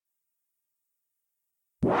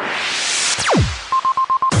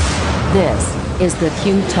This is the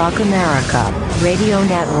Q Talk America Radio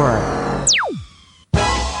Network.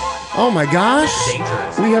 Oh my gosh.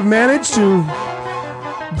 We have managed to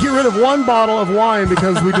get rid of one bottle of wine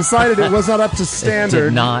because we decided it was not up to standard. It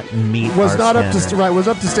did not meet was our not standard. up to was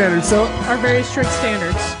up to standard. So Our very strict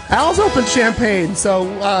standards. Al's opened champagne, so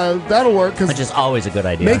that'll work because Which is always a good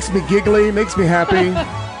idea. makes me giggly, makes me happy.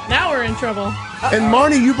 Now we're in trouble. And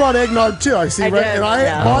Marnie, you brought eggnog too, I see, I right? did, And I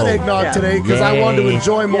yeah. bought Oh. eggnog Yeah. today because I wanted to Yay.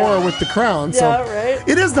 enjoy more with the crown. So Yeah, right.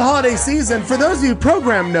 it is the holiday season. For those of you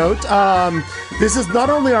program note, this is not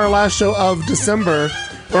only our last show of December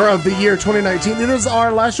or of the year 2019. It is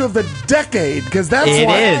our last show of the decade because that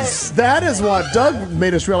is what Doug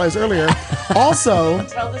made us realize earlier. Also.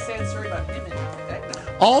 Tell the sad story about him.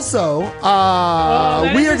 Also,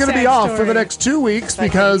 that we is are a going to be sad off for story. the next 2 weeks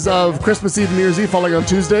because of Christmas Eve and New Year's Eve falling on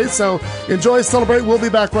Tuesdays. So enjoy, celebrate. We'll be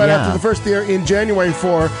back right after the first of the year in January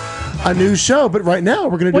for a new show. But right now,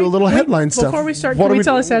 we're going to do a little headline stuff. Before we start, What can are we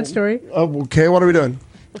tell a sad story? Okay, what are we doing?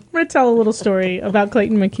 I'm going to tell a little story about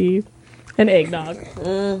Clayton McKee and eggnog.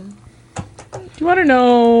 Do you want to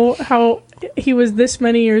know how he was this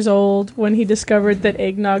many years old when he discovered that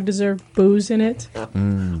eggnog deserved booze in it?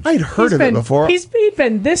 I'd heard of it before. He's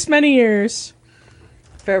been this many years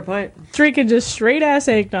Fair point. drinking just straight ass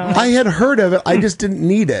eggnog. I had heard of it. I just didn't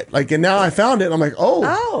need it. And now I found it. And I'm like, oh.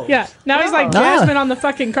 Oh. Yeah, now he's like Jasmine on the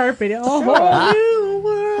fucking carpet. Oh, whole new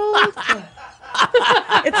world.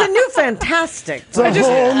 It's a new fantastic. It's a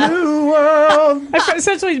whole new world. I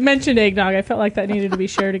essentially mentioned eggnog. I felt like that needed to be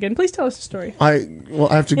shared again. Please tell us a story. I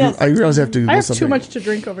have to. I realize I have to Google I have something. too much to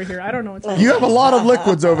drink over here. I don't know what's going on. You have a lot of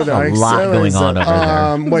liquids over there. A lot going on over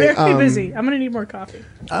there. Wait, Very busy. I'm going to need more coffee.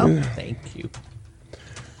 Oh, thank you.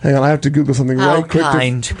 hang on, I have to Google something How right quick.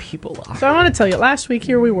 kind people are. So I want to tell you, last week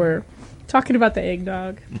here we were talking about the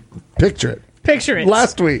eggnog. Picture it. Picture it.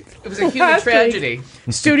 Last week. It was a human tragedy.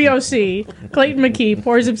 Studio C, Clayton McKee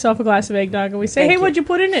pours himself a glass of eggnog, and we say, hey, what'd you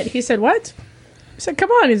put in it? He said, what? We said,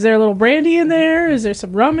 come on, is there a little brandy in there? Is there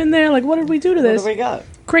some rum in there? Like, what did we do to What this? do we got?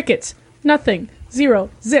 Crickets. Nothing.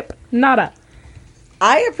 Zero. Zip. Nada.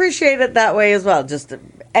 I appreciate it that way as well, just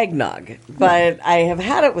eggnog. But I have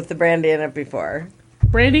had it with the brandy in it before.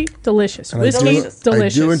 Brandy, delicious. And Whiskey, delicious.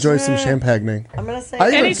 delicious. I do enjoy some champagne. I'm going to say I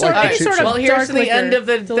even Any sort, like any the sort of Well, here's dark to the liquor. end of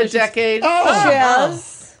the Delicious. decade.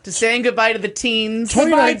 yes. To saying goodbye to the teens.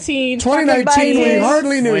 2019, we Goodbye,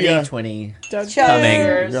 hardly knew you. 2020 Cheers.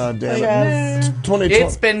 coming. God damn it. Cheers. 2020.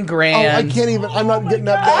 It's been Oh, I grand. can't even. I'm not getting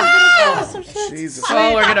up. Oh, Jesus.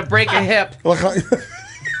 Oh, we're gonna break a hip. Look,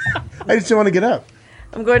 I just don't want to get up.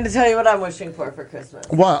 I'm going to tell you what I'm wishing for Christmas.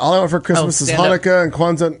 What? All I want for Christmas is stand up. Hanukkah and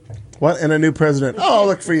Kwanzaa. What? And a new president. Oh,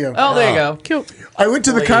 look for you. Oh, there you go. Cute. I went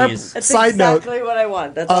to the Please. That's side note. exactly what I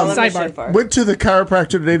want. That's all I'm sidebar. wishing for. Went to the chiropractor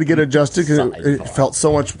today to get adjusted because it felt so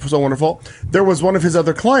wonderful. There was one of his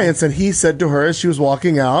other clients, and he said to her as she was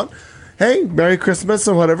walking out, "Hey, Merry Christmas"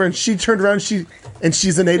 or whatever. And she turned around, and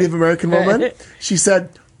she's a Native American woman. She said,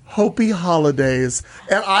 "Hopi holidays,"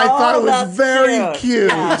 and I thought it was that's very cute.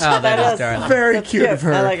 Yeah, Oh, that is is. darling. Very That's cute cute. of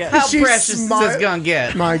her. I like it. How She precious is smiled- this gonna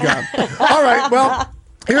get? My God. All right, well,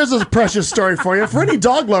 here's a precious story for you. For any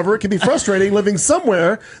dog lover, it can be frustrating living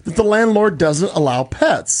somewhere that the landlord doesn't allow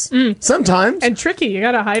pets. Sometimes. And tricky. You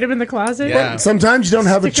got to hide them in the closet. Yeah. Sometimes you don't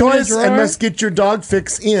have a Stick 'em in a choice and drawer. must get your dog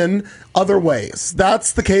fix in other ways.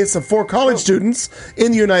 That's the case of 4 college students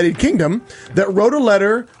in the United Kingdom that wrote a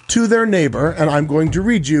letter to their neighbor, and I'm going to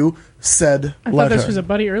read you said I letter. thought this was a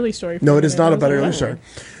Buddy Early story. No, it is not a Buddy Early story.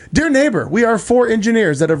 Dear neighbor, we are 4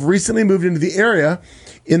 engineers that have recently moved into the area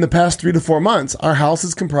in the past 3 to 4 months. Our house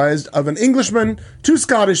is comprised of an Englishman, 2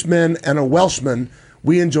 Scottish men, and a Welshman.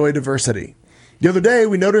 We enjoy diversity. The other day,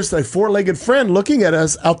 we noticed a 4-legged friend looking at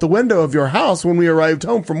us out the window of your house when we arrived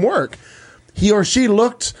home from work. He or she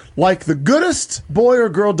looked like the goodest boy or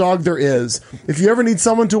girl dog there is. If you ever need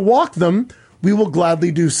someone to walk them, we will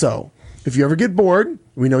gladly do so. If you ever get bored,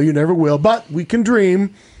 we know you never will, but we can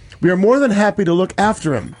dream. We are more than happy to look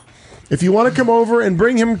after him. If you want to come over and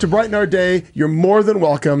bring him to brighten our day, you're more than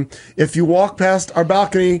welcome. If you walk past our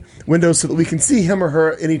balcony window so that we can see him or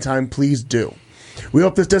her anytime, please do. We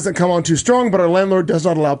hope this doesn't come on too strong, but our landlord does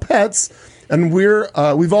not allow pets, and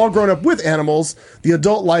we've all grown up with animals. The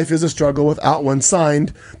adult life is a struggle without one.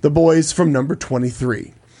 Signed, the boys from number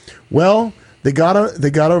 23. Well, they got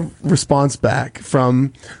a response back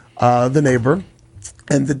from the neighbor.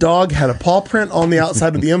 And the dog had a paw print on the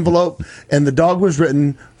outside of the envelope, and the dog was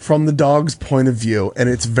written from the dog's point of view, and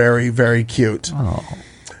it's very, very cute. Oh.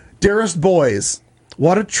 Dearest boys,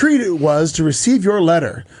 what a treat it was to receive your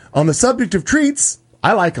letter. On the subject of treats,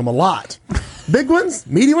 I like them a lot. Big ones,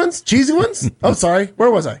 meaty ones, cheesy ones. Oh, sorry,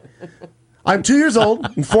 where was I? I'm 2 years old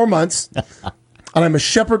in 4 months. and I'm a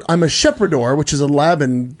shepherd. I'm a shepherdor, which is a lab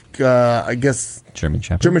and I guess German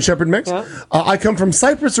Shepherd. German Shepherd mix. Yeah. I come from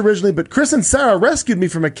Cyprus originally, but Chris and Sarah rescued me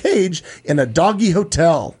from a cage in a doggy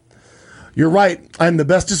hotel. You're right. I'm the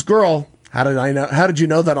bestest girl. How did I know? How did you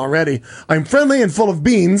know that already? I'm friendly and full of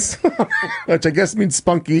beans, which I guess means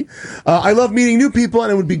spunky. I love meeting new people, and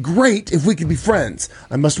it would be great if we could be friends.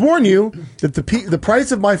 I must warn you that the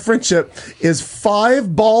price of my friendship is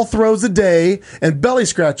 5 ball throws a day and belly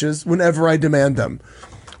scratches whenever I demand them.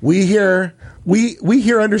 We here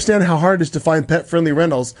understand how hard it is to find pet-friendly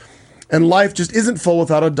rentals, and life just isn't full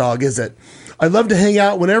without a dog, is it? I'd love to hang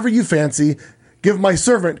out whenever you fancy. Give my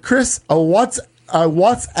servant, Chris, a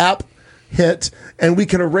WhatsApp hit, and we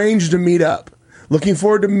can arrange to meet up. Looking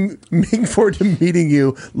forward to meeting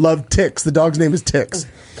you. Love, Tix. The dog's name is Tix.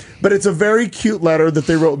 But it's a very cute letter that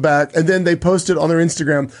they wrote back, and then they posted on their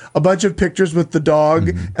Instagram a bunch of pictures with the dog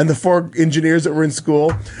and the 4 engineers that were in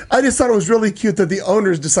school. I just thought it was really cute that the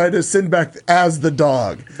owners decided to send back as the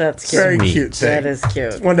dog. That's cute. Very Sweet. cute thing. That is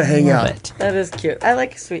cute. Just wanted to hang Love out. it. That is cute. I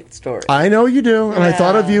like a sweet story. I know you do, and I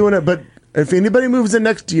thought of you in it, but if anybody moves in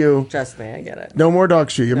next to you, Trust me, I get it. no more dog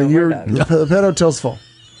street. I mean, more the pet hotel's full.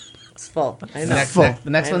 It's full. I know. The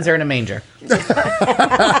next ones are in a manger.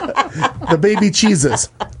 The baby cheeses.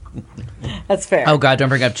 That's fair. Oh God, don't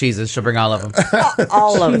bring up cheeses. She'll bring all of them.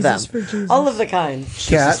 All of them. Jesus for Jesus. All of the kinds.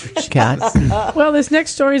 Cat. Cats. Well, this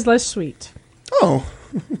next story is less sweet. Oh.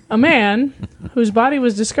 A man whose body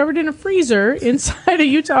was discovered in a freezer inside a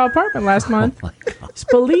Utah apartment last month is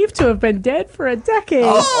believed to have been dead for a decade.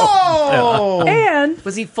 Oh. And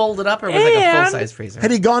Was he folded up or was it like a And- full size freezer?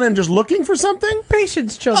 Had he gone in just looking for something?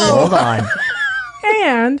 patience, children. Hold on.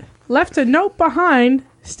 And left a note behind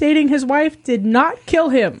stating his wife did not kill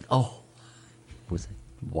him. Oh. Was it?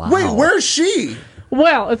 Wow. Wait, where's she?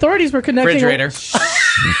 Well, authorities were conducting Refrigerator.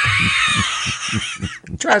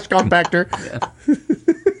 Trash compactor.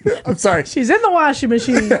 I'm sorry. She's in the washing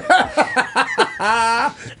machine.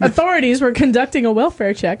 Authorities were conducting a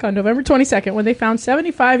welfare check on November 22nd when they found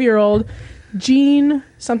 75-year-old Jean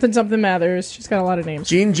something Mathers. She's got a lot of names.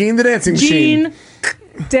 Jean the dancing machine. Jean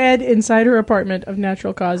dead inside her apartment of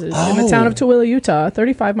natural causes in the town of Tooele, Utah,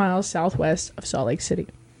 35 miles southwest of Salt Lake City.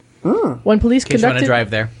 When police In case you want conducted, to drive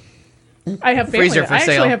there. I have family. Freezer for I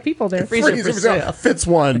actually sale. have people there. Freezer for sale. Fits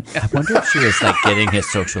one. I wonder if she was like getting his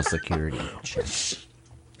social security.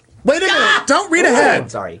 Wait a minute. Don't read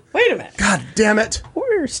ahead. Sorry. Wait a minute. God damn it.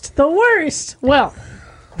 The worst. Well,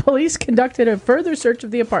 police conducted a further search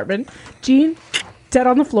of the apartment. Jean dead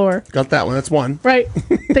on the floor. Got that one. That's one. Right.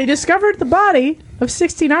 They discovered the body of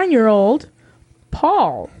 69-year-old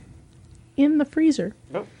Paul in the freezer.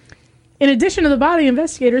 Nope. In addition to the body,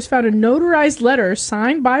 investigators found a notarized letter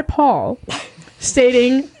signed by Paul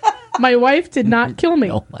stating, "My wife did not kill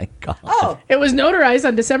me." Oh my god. Oh, It was notarized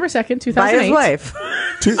on December 2nd, by 2008. his wife.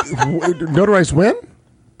 Notarized when?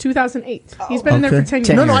 2008. He's been in there for 10 years.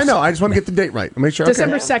 No, I know. I just want to get the date right. Make sure.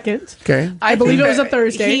 December 2nd. Okay. I believe think it was a that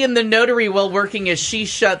Thursday. He and the notary, while working, as she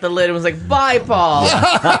shut the lid and was like, "Bye, Paul.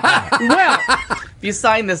 Well, If you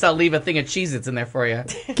sign this, I'll leave a thing of Cheez-Its in there for you."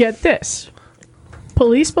 get this.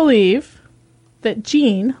 Police believe that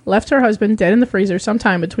Jean left her husband dead in the freezer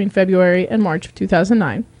sometime between February and March of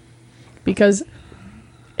 2009 because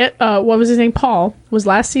what was his name? Paul was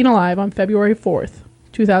last seen alive on February 4th,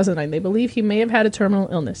 2009. They believe he may have had a terminal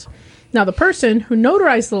illness. Now, the person who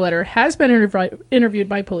notarized the letter has been interviewed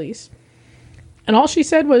by police, and all she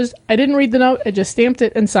said was, "I didn't read the note, I just stamped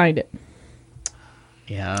it and signed it."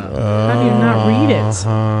 Yeah. How do you not read it?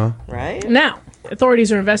 Right? Now,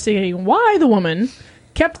 authorities are investigating why the woman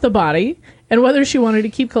kept the body and whether she wanted to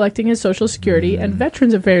keep collecting his Social Security and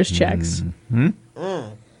Veterans Affairs checks.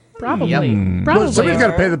 Probably. Well, somebody's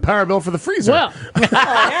got to pay the power bill for the freezer. Well, Oh, yeah,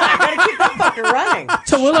 I gotta keep that fucker running.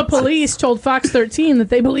 Tooele police told Fox 13 that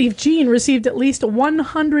they believe Jean received at least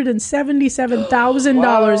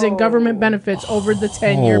 $177,000 in government benefits over the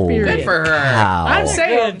 10-year Oh. period. Good for her. Wow. I'm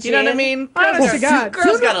saying, You know what I mean? honest to God,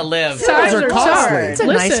 Girls gotta live. times are are costly. tough. It's a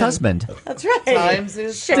nice Listen, husband. That's right. Times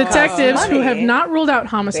is Shit. detectives who Money. have not ruled out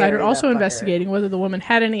homicide are Bury also that fucker. investigating whether the woman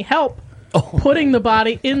had any help putting the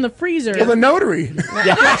body in the freezer. Well, the notary. Which is in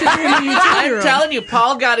the utility I'm room. telling you,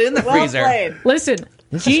 Paul got it in the Well freezer. played. Listen,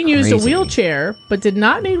 This Jean is used a crazy. wheelchair, but did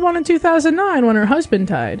not need one in 2009 when her husband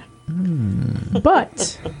died.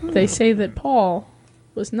 But they say that Paul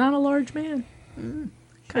was not a large man. Kind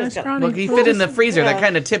of He's got- scrawny. Look, he fit in the freezer. That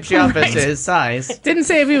kind of tips you off as to his size. Didn't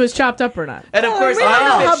say if he was chopped up or not. And of course, we don't know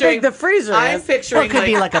I'm how picturing big the freezer I'm is. picturing Or it could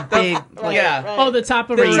be like a big. yeah. Oh, the top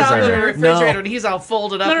of The a top of the freezer. refrigerator, No. and he's all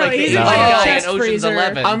folded up No, no, like he's the in white like a guy in chest Ocean's freezer.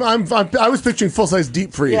 11. I was picturing full size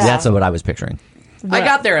deep freeze. Yeah. That's what I was picturing. I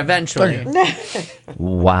got there eventually.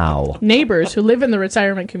 Wow. Neighbors who live in the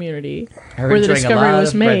retirement community Are where the enjoying a discovery lot was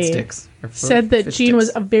of made breadsticks or said that fish Jean was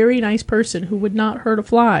sticks. a very nice person who would not hurt a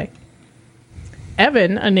fly.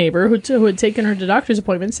 Evan, a neighbor who had taken her to doctor's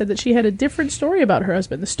appointment, said that she had a different story about her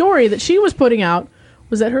husband. The story that she was putting out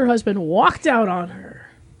was that her husband walked out on her.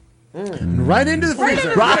 Right into the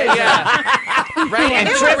freezer. Right. Yeah. Right in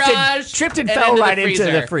the garage. Tripped and and fell into the right into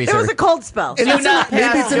the freezer. freezer. It was a cold spell. And Do it's not maybe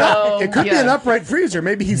pass it's an go. it could be Yeah. an upright freezer.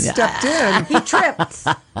 Maybe he stepped in. He tripped.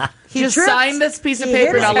 He Just tripped. sign this piece of He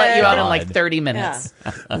paper hit and I'll his let you head. out in like 30 minutes.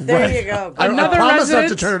 There you go. I Another promise not to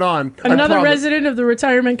resident- turn it on. I Another promise. resident of the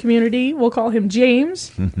retirement community, we'll call him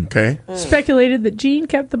James, Okay. speculated that Jean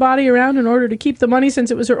kept the body around in order to keep the money since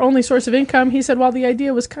it was her only source of income. He said while the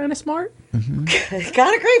idea was kind of smart, It's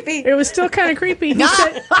kind of creepy. it was still kind of creepy.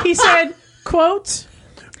 He said, quote,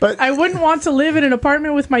 But I wouldn't want to live in an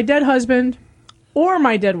apartment with my dead husband or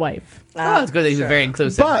my dead wife. Oh, it's good that he's very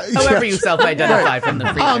inclusive. But- However yeah. you self-identify from the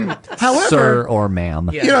freezer. however, Sir or ma'am.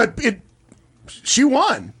 Yeah. you know, she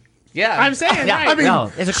won. Yeah. I'm saying, Yeah, right. I mean-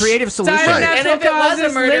 no, it's a creative solution. Died of Right. natural And if it was a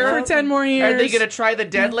causes, murder, lived for 10 more years. Are they going to try the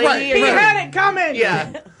dead lady? Right. He Or- had it coming.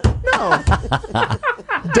 Yeah. No.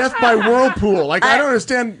 Death by whirlpool. Like I don't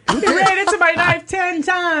understand. Who He did? ran into my knife 10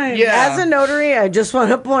 times. Yeah. As a notary, I just want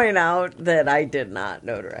to point out that I did not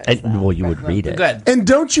notarize. that. Well, you would read it. Good. And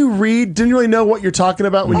don't you read? Didn't you really know what you're talking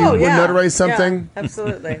about when you Oh, would yeah. notarize something? Yeah,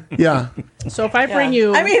 absolutely. Yeah. So if I Yeah. bring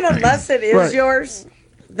you... I mean, unless it is Right. yours,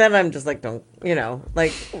 then I'm just like, don't,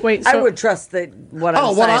 like, Wait, I so- would trust that what I'm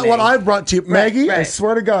Oh, signing. what I brought to you, Maggie. I right.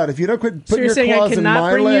 swear to God, if you don't quit so putting you're your saying I claws in cannot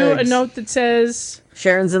my bring you a legs, note that says,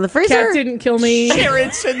 Sharon's in the freezer. cat didn't kill me.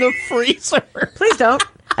 It's in the freezer. Please don't.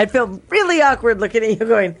 I'd feel really awkward looking at you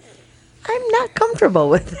going, I'm not comfortable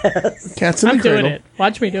with this. Cats in I'm the doing cradle. it.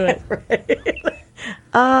 Watch me do it.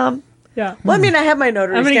 Yeah. Well, I mean, I have my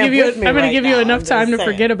notary I'm gonna stamp give you. with me I'm gonna right give you now, enough I'm time just to saying.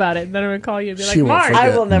 forget about it. And then I'm gonna call you and be like, She won't Mark, forget.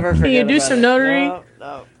 I will never forget. you do about some it. notary?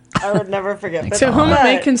 No. I would never forget. But, to whom it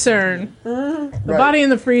may but- concern, the body in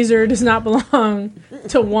the freezer does not belong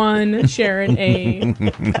to one Sharon A.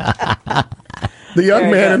 The young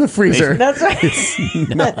Very man good. in the freezer. That's right.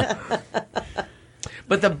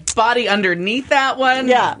 But the body underneath that one,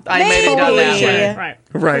 Yeah. I may have done that Maybe. one. Right.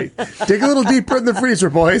 Right. Dig a little deeper in the freezer,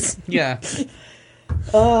 boys. Yeah.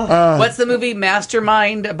 What's the movie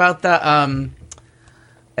Mastermind about the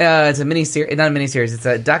it's a miniseries, not a miniseries, it's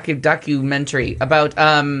a documentary about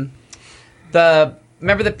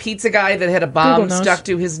remember the pizza guy that had a bomb Google knows. stuck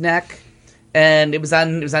to his neck, and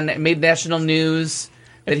it made national news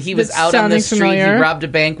that he was That's out on the sounding street. familiar. He robbed a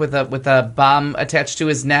bank with a bomb attached to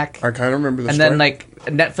his neck. I kind of remember the And story. then like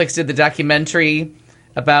Netflix did the documentary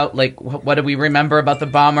about like what do we remember about the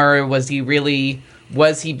bomber? Was he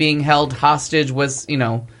being held hostage? Was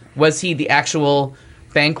he the actual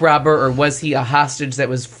bank robber, or was he a hostage that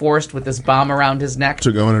was forced with this bomb around his neck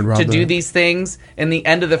To go in and rob to the- do these things? And the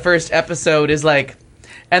end of the first episode is like,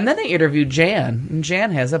 and then they interviewed Jan, and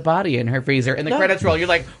Jan has a body in her freezer. And the credits roll. You're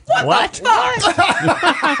like, what? The fuck?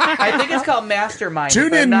 I think it's called Mastermind. Tune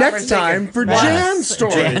if I'm in not next mistaken. time for Yes. Jan's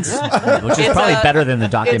story. Which is It's probably a- better than the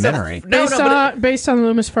it's a- documentary. No, but Based on the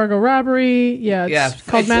Loomis Fargo robbery. Yeah, it's Yeah.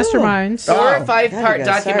 called It's- Masterminds. 4 or Oh. 5 God, part you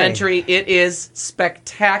guys, documentary. It is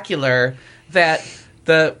spectacular. That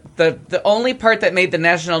the only part that made the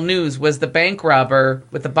national news was the bank robber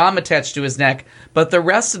with the bomb attached to his neck, but the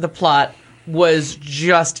rest of the plot was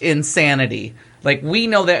just insanity. Like, we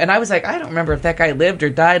know that, and I was like, I don't remember if that guy lived or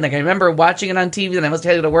died. Like, I remember watching it on TV, and I must have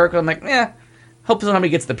had to go to work. And I'm like, hope somebody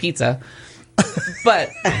gets the pizza. But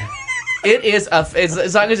it is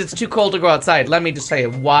as long as it's too cold to go outside. Let me just tell you,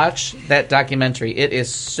 watch that documentary. It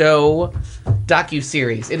is so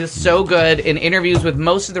docu-series. It is so good. In interviews with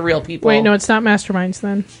most of the real people. Wait, no, it's not Masterminds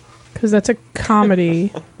then, because that's a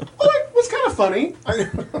comedy. Well, it was kind of funny.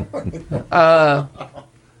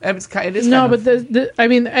 it is No, kind of- but I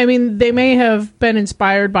mean, they may have been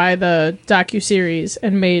inspired by the docu-series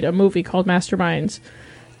and made a movie called Masterminds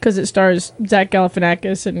because it stars Zach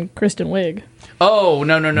Galifianakis and Kristen Wiig. Oh,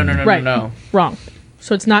 no, Right? no. Wrong.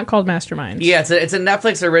 So it's not called Masterminds. Yeah, it's a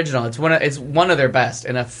Netflix original. It's one of their best,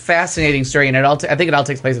 and a fascinating story. And I think it all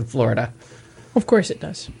takes place in Florida. Of course it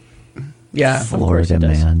does. Yeah, Florida it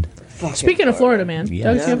does. man. Speaking of Florida, man, Yeah.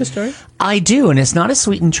 Doug, do you have a story? I do, and it's not as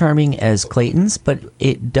sweet and charming as Clayton's, but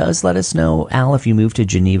it does let us know, Al, if you move to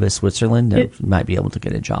Geneva, Switzerland, you might be able to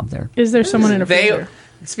get a job there. Is there someone in a freezer?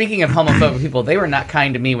 Speaking of homophobic people, they were not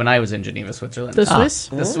kind to me when I was in Geneva, Switzerland. The Swiss?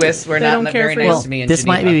 The Swiss were They not don't care very for nice you? Well, to me in this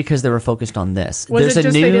Geneva. might be because they were focused on this. Was There's it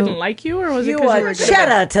just a new, they didn't like you, or was it You because you are were good?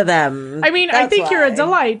 cheddar to them. I mean, I That's think you're a why.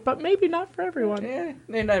 delight, but maybe not for everyone.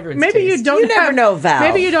 They're not Maybe you don't. You never have, know, Val.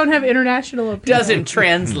 Maybe you don't have international appeal. Doesn't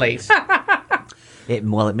translate.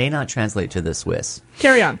 It may not translate to the Swiss.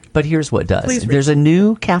 Carry on. But here's what does. Please read. There's a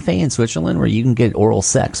new cafe in Switzerland where you can get oral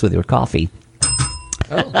sex with your coffee.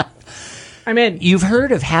 I'm in. You've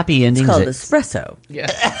heard of happy endings. It's called at- espresso. Yeah.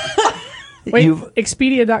 Wait, You've-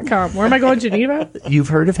 Expedia.com. Where am I going, Geneva? You've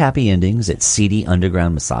heard of happy endings at seedy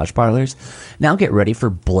underground massage parlors. Now get ready for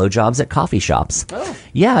blowjobs at coffee shops. Oh.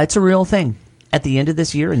 Yeah, it's a real thing. At the end of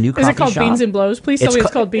this year, a new Is coffee it called shop. Beans and Blows? Please tell me it's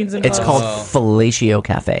called Beans and Blows. It's called Fellatio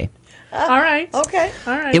Cafe. All right. Okay.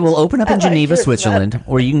 All right. It will open up in like Geneva, yours, Switzerland,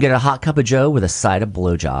 where you can get a hot cup of joe with a side of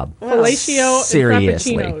blowjob. Fellatio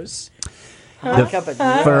Seriously. and Frappuccinos. Cup of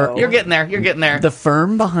Joe. You're getting there. You're getting there. The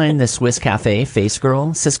firm behind the Swiss cafe, Face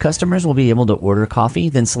Girl, says customers will be able to order coffee,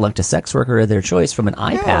 then select a sex worker of their choice from an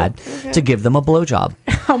iPad to give them a blowjob.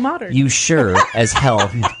 How modern. You sure as hell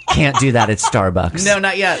can't do that at Starbucks. no,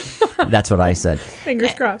 not yet. That's what I said.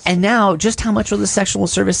 Fingers crossed. And now, just how much will the sexual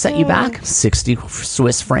service set you back? 60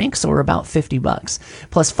 Swiss francs, or about $50,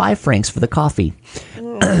 plus 5 francs for the coffee.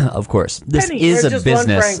 Of course, this Penny. is Or a just 1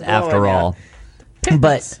 business franc after blowing, all.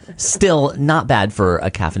 But still not bad for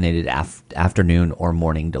a caffeinated afternoon or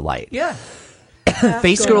morning delight. Yeah.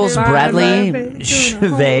 Face Girls Bradley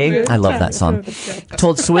Chevet, I love that song,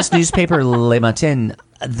 told Swiss newspaper Le Matin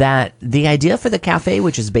that the idea for the cafe,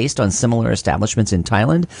 which is based on similar establishments in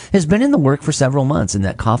Thailand, has been in the work for several months, and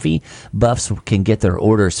that coffee buffs can get their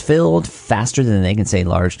orders filled faster than they can say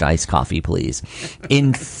large iced coffee, please.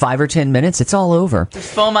 In 5 or 10 minutes, it's all over.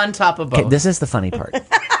 Foam on top of both. Okay, this is the funny part.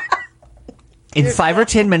 In 5 or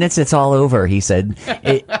 10 minutes, it's all over, he said,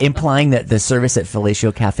 implying that the service at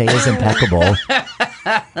Fellatio Cafe is impeccable.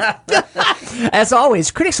 As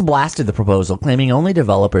always, critics blasted the proposal, claiming only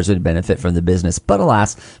developers would benefit from the business. But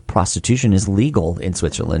alas, prostitution is legal in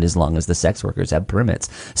Switzerland as long as the sex workers have permits.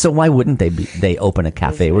 So why wouldn't they open a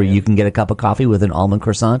cafe where you can get a cup of coffee with an almond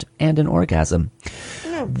croissant and an orgasm?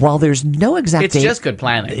 While there's no exact It's date, just good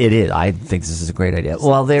planning. It is. I think this is a great idea.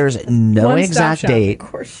 While there's no One-stop exact shop. date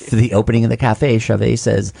for the opening of the cafe, Chavez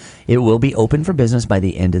says it will be open for business by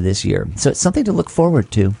the end of this year. So it's something to look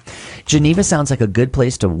forward to. Geneva sounds like a good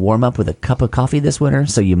place to warm up with a cup of coffee this winter,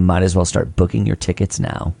 so you might as well start booking your tickets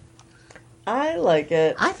now. I like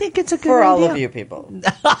it. I think it's a good For all idea. of you people.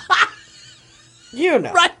 You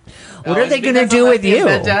know. Right. What Oh, are they it's going to because do of with lesbians you?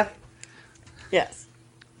 at death? Yes.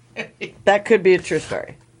 That could be a true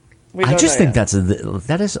story. We I don't just know think yet.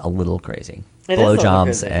 that is a little crazy. It is a little Blowjobs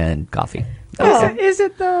crazy. and coffee. Is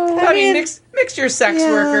it though? I mean, mix your sex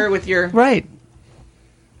yeah. worker with your. Right.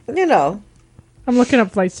 You know. I'm looking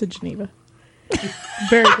up flights to Geneva.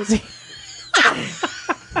 Very busy.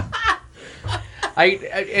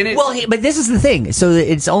 Well, but this is the thing. So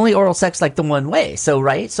it's only oral sex like the one way. So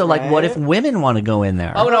right. So like, what if women want to go in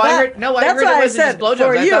there? Oh no, I That- heard. No, I that's heard what it I wasn't said just blowjobs.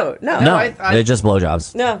 for I you. thought- No. no, I they're just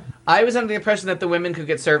blowjobs. No. I was under the impression that the women could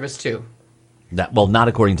get service too. Well, not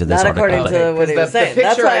according to this Not article. according to what he was saying.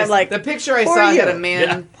 That's why I'm like, the picture I for saw you. had a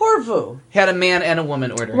man Poor Vu. had a man and a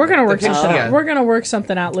woman order. We're gonna work The picture- something. yeah. We're gonna work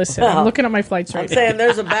something out. Listen, I'm looking at my flights I'm right now. saying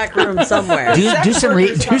there's a back room somewhere. do some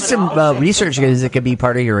research because it could be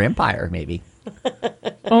part of your empire, maybe.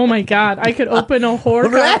 Oh my god, I could open a whore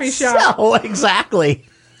coffee shop. So, exactly.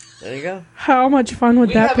 There you go. How much fun would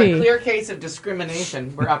We that have a be? clear case of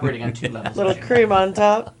discrimination. We're operating on 2 levels. Little cream on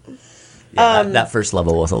top. Yeah, that first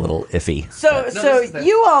level was a little iffy. So, this is the-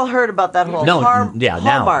 you all heard about that whole No, yeah,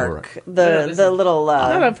 now Hallmark, we're- this the is- little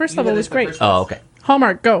No, the first level was great. Oh, okay.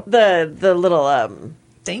 Hallmark, go the little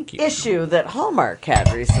Thank you. issue that Hallmark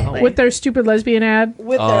had recently with their stupid lesbian ad.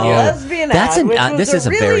 with their Oh. lesbian That's ad, an- which was this is a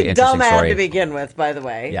really very interesting dumb ad story. to begin with, by the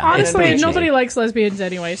way. Yeah. Honestly, It's nobody cheesy. likes lesbians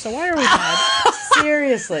anyway, so why are we mad?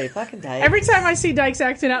 Seriously, fucking dyke. Every time I see dykes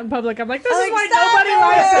acting out in public, I'm like, this I'm is like, why nobody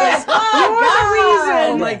stop likes it! us. Oh, You're God. the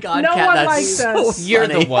reason. Oh my God, no Kat, one that's likes so us. You're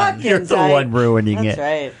the funny. one. Fucking You're the dyke. one ruining That's it.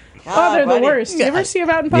 right. Oh, they're the buddy. worst. You ever see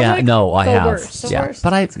them out in public? Yeah, no, I the have. Worst. Yeah, worst.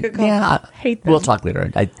 but I It's a good call. Hate them. We'll talk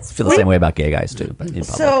later. I feel the same way about gay guys too. But in public.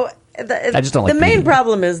 So I just don't like the main being-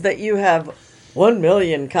 problem is that you have 1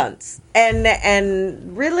 million cunts,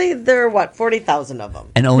 and really there are what 40,000 of them.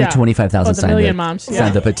 And only Yeah. 25,000 Oh, the signed, million moms, yeah.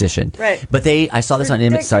 signed the petition. Right. But I saw this on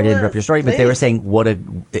Image. Sorry to interrupt your story, but they were saying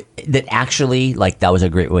that actually, like, that was a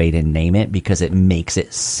great way to name it because it makes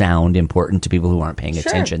it sound important to people who aren't paying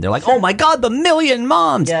attention. They're like, oh my God, the million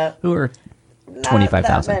moms Yeah. who are Not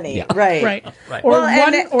 25,000. that many. Yeah. Right. Right. Right. Or Well,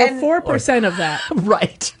 and- 4% of that.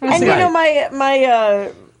 Right. And you know,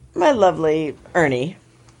 my lovely Ernie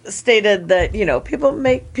stated that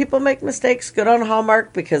people make mistakes. Good on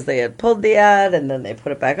Hallmark because they had pulled the ad and then they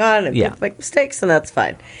put it back on, and Yeah. people make mistakes, and that's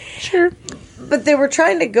fine. Sure. But they were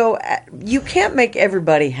trying to go. You can't make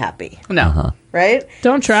everybody happy, No. right?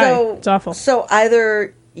 Don't try. So, It's awful. So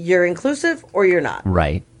either you're inclusive or you're not.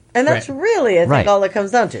 Right. And that's really, I think, Right. all it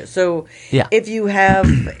comes down to. So Yeah. if you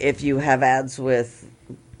have ads with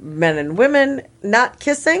men and women not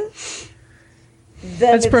kissing,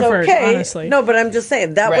 then That's it's preferred, okay. honestly. No, but I'm just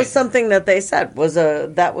saying that Right. was something that they said was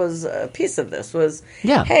a piece of this was,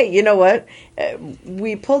 Yeah. hey, you know what?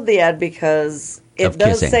 We pulled the ad because it Of does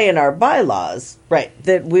kissing. say in our bylaws, right,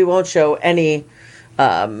 that we won't show any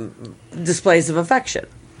displays of affection.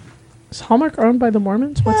 Is Hallmark owned by the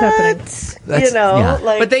Mormons? What's happening? That's- yeah.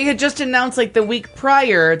 like, But they had just announced like the week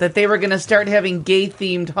prior that they were going to start having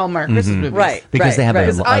gay-themed Hallmark Christmas movies. right, Because right, they have right.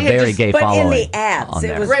 a I had very just- gay but in following. the ads, on it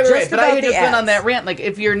there. was Right. just But I about had the just been on ads. that rant. Like,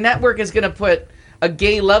 if your network is going to put a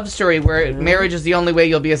gay love story where marriage is the only way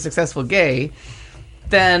you'll be a successful gay,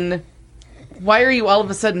 then why are you all of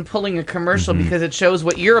a sudden pulling a commercial because it shows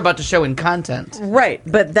what you're about to show in content? Right,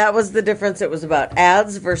 but that was the difference. It was about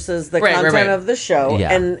ads versus the Right, content right. of the show.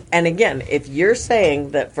 Yeah. And again, if you're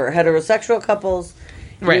saying that for heterosexual couples,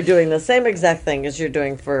 you're Right. doing the same exact thing as you're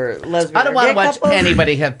doing for lesbian I don't or want gay to watch couples,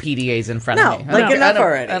 anybody have PDAs in front No, of me. like I don't- enough I don't-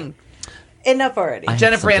 already. Enough already. I-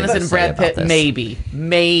 Jennifer something to Aniston and say Brad about Pitt this.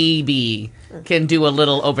 maybe can do a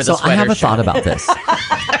little over the So sweater I have a shirt. thought about this.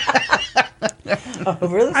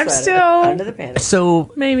 Over the I'm sweater, still- under the panties.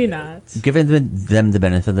 So Maybe not. giving them the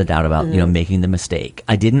benefit of the doubt about making the mistake,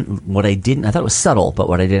 I thought it was subtle, but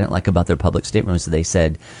what I didn't like about their public statement was that they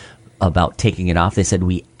said about taking it off, they said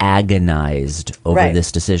we agonized over Right.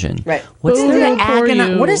 this decision. Right. What's Boo, there to poor agonize?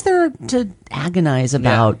 you. What is there to agonize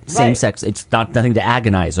about same sex? It's nothing to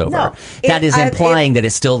agonize over. No. That is I- implying that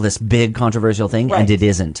it's still this big controversial thing, Right. and it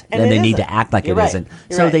isn't. And And it they need isn't. to act like You're it right. isn't.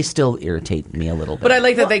 You're So right. they still irritate me a little bit. But I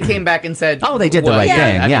like that they came back and said, Oh, they did the "What?" right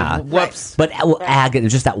thing, I mean, yeah. whoops. But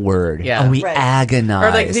just that word. Yeah. Oh, we Right. agonize. Or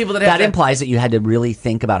like the people that have to- implies that you had to really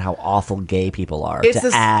think about how awful gay people are It's to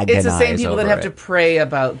the agonize same people that over have it. to pray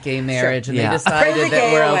about gay marriage, and Yeah. they Pray decided the that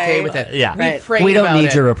gay we're away. okay with it. Yeah. We Right. prayed We don't about need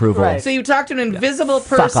it. your approval. Right. So you talked to an invisible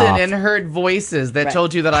Fuck person off. and heard voices that Right.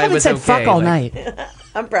 told you that I I haven't was said okay. fuck all Like- night.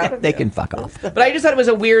 I'm proud of They you. can fuck off. But I just thought it was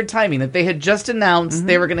a weird timing that they had just announced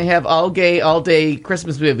they were going to have all gay, all day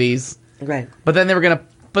Christmas movies, Right. but then they were going to.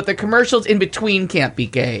 But the commercials in between can't be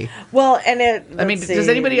gay. Well, and it. I mean, let's does see.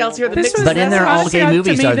 anybody else hear the This mix? was, But in their that's all honestly, gay to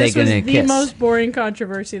movies, me, are they this was gonna the kiss? most boring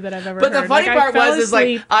controversy that I've ever But heard. the funny Like, I part fell was, is like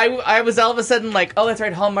asleep. I was all of a sudden like, oh, that's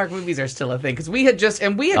right, Hallmark movies are still a thing because we had just Oh,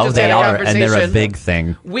 had they a are, and conversation. they're a big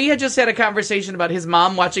thing. We had just had a conversation about his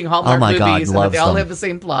mom watching Hallmark Oh my God, movies, and that loves they all them. have the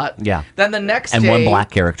same plot. Yeah. Then the next And day, one black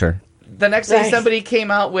character. the next day Right. somebody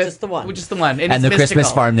came out with Just the one. just the one, And it's the Christmas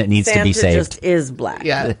mystical. farm that needs to be Santa saved. just is black.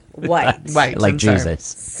 Yeah. White. White, Like I'm sorry. Jesus.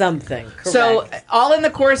 Something. Correct. So all in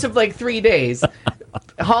the course of like 3 days.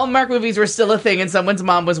 Hallmark movies were still a thing, and someone's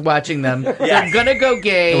mom was watching them. They're gonna go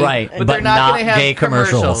gay, Right, But, but they're not, not gonna have gay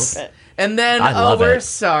commercials. And then, I oh, love we're it.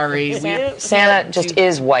 sorry. Santa just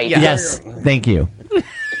is white. Yeah. Yes, thank you.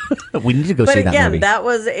 We need to go But see that again, movie. that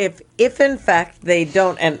was if in fact they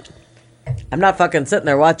don't, and I'm not fucking sitting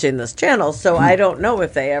there watching this channel, so I don't know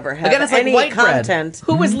if they ever have Again, it's like any white content.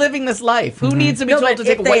 bread. Who is living this life? Who needs to be No, told but to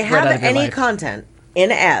take if they white bread have out of your any life? content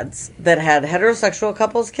in ads that had heterosexual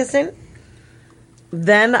couples kissing,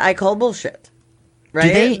 then I call bullshit.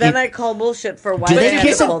 Right? they- then I call bullshit for why Do they they had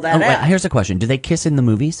kiss to in? pull that Oh, ad. here's a question: do they kiss in the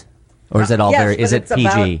movies, or is it all Yes, very? but Is it it's PG?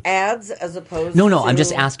 about ads as opposed No, to I'm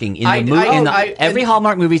just asking. In I- the movie, I- every and-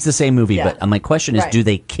 Hallmark movie is the same movie, Yeah. but my question is: Right. do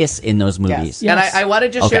they kiss in those movies? Yes. And I want to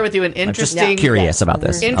just Okay. share with you an I'm just interesting, curious about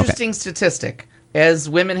this. interesting statistic. As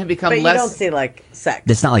women have become But you less, don't see like sex.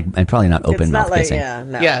 It's not like, and probably not open it's mouth not like kissing.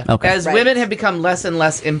 no. yeah, Okay. as Right. women have become less and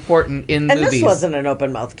less important in And movies. this wasn't an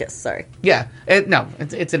open mouth kiss. Sorry. Yeah, no,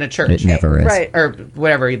 it's in a church. It never is. Right. Or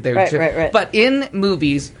whatever. They're Right. But in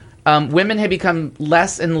movies, women have become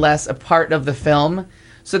less and less a part of the film.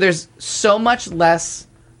 So there's so much less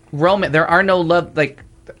romance. There are no love. Like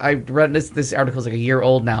I read this article is like a year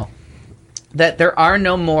old now. That there are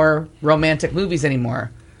no more romantic movies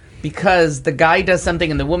anymore because the guy does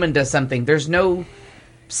something and the woman does something. There's no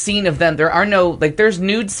scene of them. There are no there's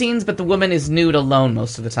nude scenes, but the woman is nude alone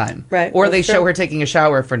most of the time. Right. Or That's they show true. her taking a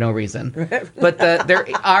shower for no reason. But there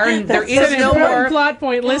is It's an no important more. plot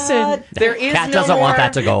point. Listen, There is Kat no doesn't more, want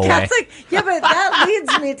that to go away. That's like, yeah, but that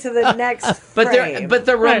leads me to the next frame. But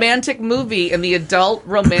the romantic movie and the adult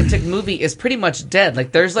romantic movie is pretty much dead.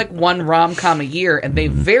 Like there's like one rom-com a year, and they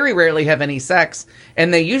very rarely have any sex,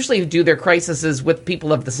 and they usually do their crises with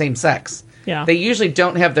people of the same sex. Yeah. They usually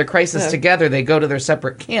don't have their crisis Yeah. together. They go to their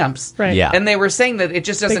separate camps. Right. Yeah. And they were saying that it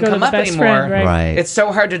just They doesn't go to come the up best anymore. friend, right? Right. It's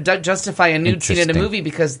so hard to justify a nude scene in a Interesting. movie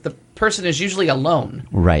because the person is usually alone.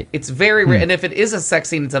 Right. It's very rare. And if it is a sex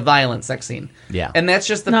scene, it's a violent sex scene. Yeah. And that's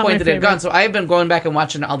just the Not point my that they've favorite. gone. So I've been going back and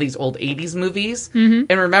watching all these old 80s movies and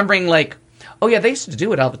remembering, like, oh, yeah, they used to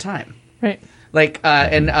do it all the time. right.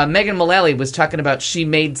 And Megan Mullally was talking about she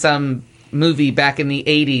made some movie back in the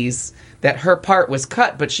 80s that her part was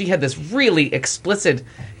cut, but she had this really explicit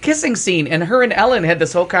kissing scene, and her and Ellen had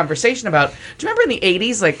this whole conversation about, do you remember in the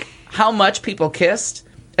 80s, like, how much people kissed?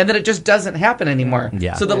 And then it just doesn't happen anymore.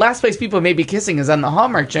 Yeah. So the last place people may be kissing is on the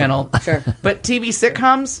Hallmark Channel. Sure. But TV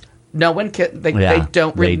sitcoms, no one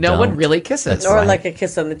no one really kisses. That's Or right. like a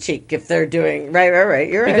kiss on the cheek if they're doing right.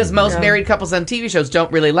 You're right. Because most married couples on TV shows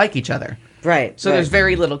don't really like each other. Right. So there's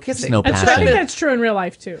very little kissing. no I passion. think that's true in real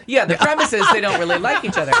life too. Yeah, the premise is they don't really like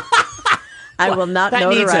each other. I will not that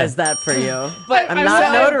needs notarize it. that for you. But I'm not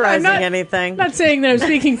notarizing I'm not- anything. Not saying that I'm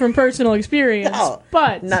speaking from personal experience, No,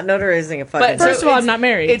 but not notarizing a fucking. First of all, it's- I'm not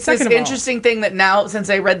married. It's Second this of all- interesting thing that now,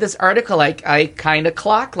 since I read this article, I kind of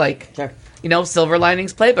clock Sure. Silver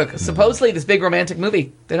Linings Playbook. Supposedly, this big romantic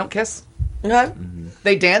movie, they don't kiss. Okay.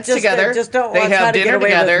 They dance Just- together. just don't they watch How have to Get dinner Away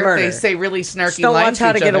with together. Murder. They say really snarky Don't lines watch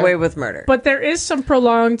How to to each Get other. Away with Murder. but there is some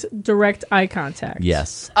prolonged direct eye contact.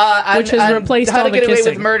 Yes. Which has replaced How all to the Get Away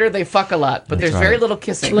kissing. with Murder. They fuck a lot, but there's right. very little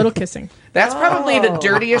kissing. Little kissing. That's probably the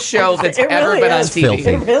dirtiest show that's It ever really been on is. TV. Filthy.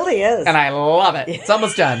 It really is. And I love it. It's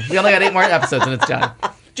almost done. We only got 8 more episodes and it's done.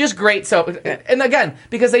 Just great soap. And again,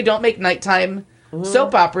 because they don't make nighttime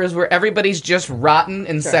soap operas where everybody's just rotten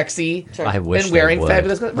and sexy I wish and wearing they would.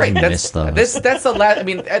 fabulous clothes. Right. I That's miss those. that's the last. I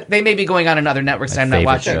mean, they may be going on in other networks that I'm not Favorite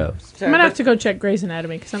watching. shows. Sure, I'm gonna but, have to go check Grey's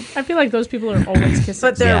Anatomy because I feel like those people are always kissing.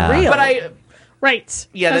 but they're Yeah. real. But I. right.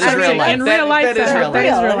 Yeah, That's that is what real I'm saying. life. In That- real life, that is real that life.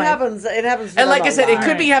 is real It life. happens. It happens. And like I said, it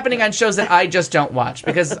could be Right. happening on shows that I just don't watch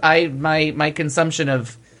because my consumption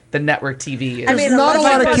of the network TV is. I mean, Not a unless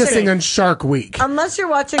lot you're of kissing watching- on Shark Week. Unless you're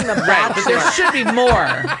watching The right, but Bachelor. there should be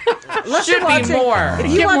more. Unless should you're be watching, more.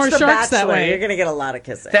 If you Get watch more The sharks that Bachelor, way. you're going to get a lot of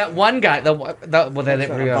kissing. That one guy, the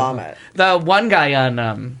one guy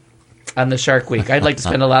on the Shark Week, I'd like to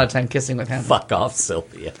spend a lot of time kissing with him. Fuck off,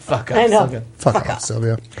 Sylvia. Fuck up. I know. Sylvia. Fuck off,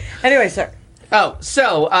 Sylvia. Anyway, sir. Oh,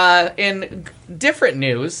 so in different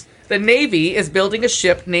news, the Navy is building a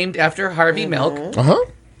ship named after Harvey Milk. Uh huh.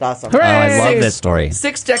 Awesome. Oh, I Hooray! love this story.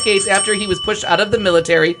 6 decades after he was pushed out of the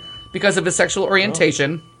military because of his sexual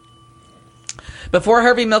orientation. Before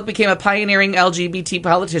Harvey Milk became a pioneering LGBT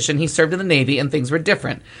politician, he served in the Navy and things were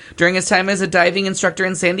different. During his time as a diving instructor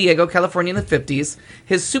in San Diego, California in the 50s,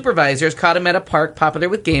 his supervisors caught him at a park popular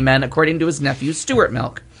with gay men, according to his nephew, Stuart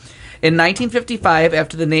Milk. In 1955,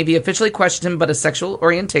 after the Navy officially questioned him about his sexual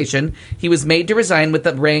orientation, he was made to resign with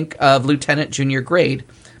the rank of lieutenant junior grade.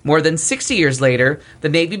 More than 60 years later, the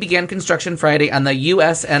Navy began construction Friday on the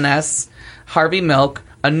USNS Harvey Milk,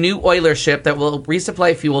 a new oiler ship that will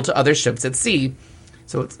resupply fuel to other ships at sea.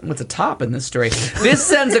 So what's a top in this story? This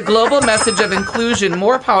sends a global message of inclusion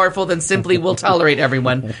more powerful than simply "we'll tolerate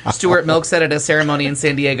everyone," Stuart Milk said at a ceremony in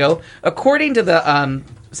San Diego. According to the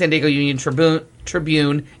San Diego Union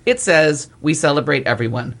Tribune, it says, "We celebrate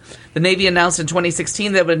everyone." The Navy announced in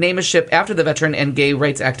 2016 that it would name a ship after the veteran and gay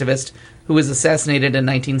rights activist who was assassinated in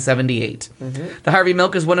 1978. The Harvey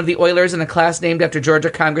Milk is one of the oilers in a class named after Georgia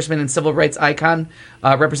Congressman and civil rights icon,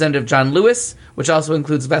 Representative John Lewis, which also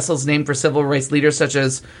includes vessels named for civil rights leaders such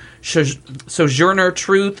as Sojourner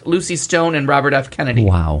Truth, Lucy Stone, and Robert F. Kennedy.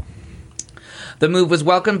 Wow. The move was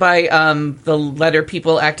welcomed by the Letter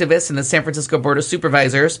People activists and the San Francisco Board of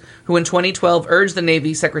Supervisors, who in 2012 urged the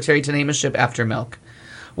Navy Secretary to name a ship after Milk.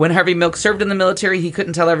 When Harvey Milk served in the military, he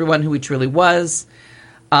couldn't tell everyone who he truly was.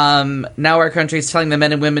 Now our country is telling the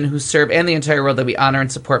men and women who serve and the entire world that we honor and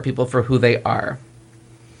support people for who they are.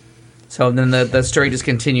 So then the story just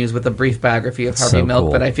continues with a brief biography of Harvey So Milk,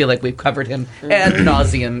 cool. but I feel like we've covered him ad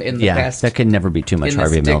nauseum in the Yeah, past that could never be too much in this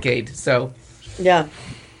Harvey Milk. decade. So Yeah.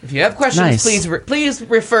 if you have questions, Nice. please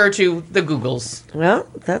refer to the Googles. Well,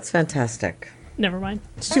 that's fantastic. Never mind.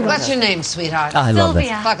 It's too much. What's your name, sweetheart? I love this.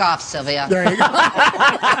 Fuck off, Sylvia. There you go.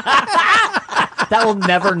 That will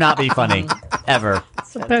never not be funny. Ever.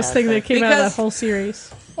 It's the best thing that came out of Because- that whole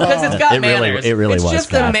series. Because it's got It really- manners. it really it's was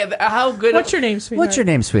just bad. how good. What's your name, sweetheart? What's your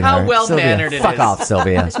name, sweetheart? How well-mannered Sylvia. it Fuck is. off,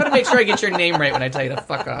 Sylvia. I just want to make sure I get your name right when I tell you to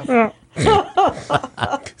fuck off.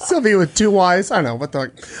 Sylvia with 2 Y's. I know what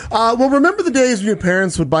the. Well, remember the days when your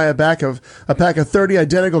parents would buy a pack of 30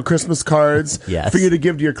 identical Christmas cards Yes. for you to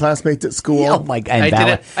give to your classmates at school. Oh my! I did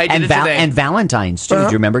it today. And Valentine's too. Do you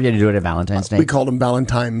remember you had to do it at Valentine's Day? We called them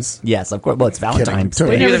Valentines. Yes, of course. Well, it's Valentine's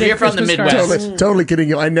Kidding. Day. Totally. never You're did from the Christmas Midwest. cards. Totally kidding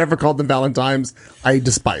you. I never called them Valentines. I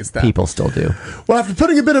despise that. People still do. Well, after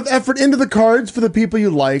putting a bit of effort into the cards for the people you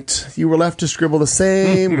liked, you were left to scribble the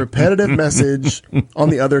same repetitive message on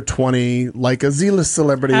the other 20, like a zealous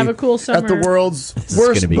celebrity Have a cool at the summer. world's This is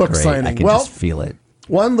worst gonna be book great. signing. I can just feel it.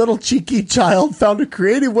 one little cheeky child found a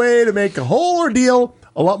creative way to make a whole ordeal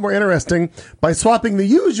a lot more interesting by swapping the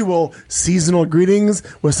usual seasonal greetings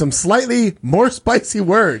with some slightly more spicy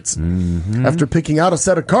words. After picking out a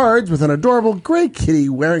set of cards with an adorable gray kitty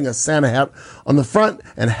wearing a Santa hat on the front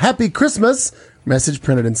and Happy Christmas message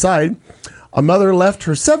printed inside, a mother left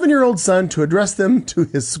her 7-year-old son to address them to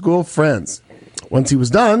his school friends. Once he was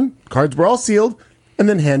done, cards were all sealed and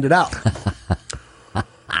then handed out.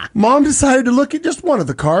 Mom decided to look at just one of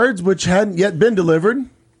the cards, which hadn't yet been delivered.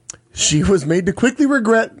 She was made to quickly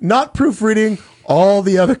regret not proofreading all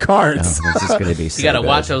the other cards. Oh, this is going to be so You got to good.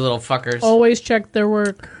 watch those little fuckers. Always check their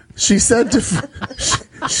work. She said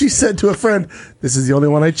to a friend, "This is the only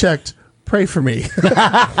one I checked. Pray for me."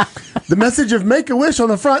 The message of Make-A-Wish on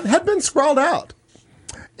the front had been scrawled out.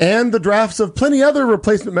 And the drafts of plenty other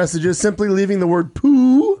replacement messages simply leaving the word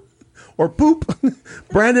poo or poop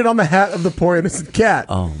branded on the hat of the poor innocent cat.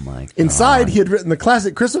 Oh, my God. Inside, he had written the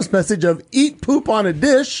classic Christmas message of "Eat poop on a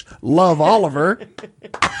dish, love Oliver."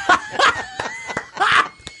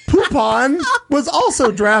 Poupon was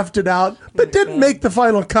also drafted out, but didn't make the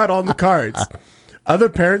final cut on the cards. Other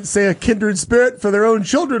parents say a kindred spirit for their own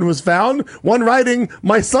children was found. One writing,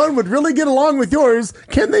 "My son would really get along with yours.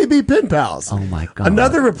 Can they be pen pals?" Oh, my God.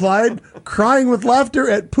 Another replied, crying with laughter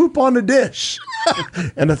at poop on a dish.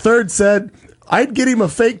 And a third said, "I'd get him a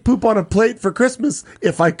fake poop on a plate for Christmas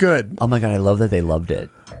if I could." Oh, my God. I love that they loved it.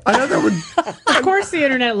 Another one, Of course, the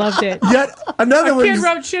internet loved it. yet another A kid one,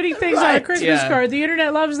 wrote shitty things on a Right, Christmas yeah. card. The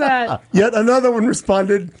internet loves that. yet another one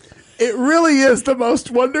responded, "It really is the most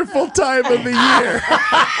wonderful time of the year."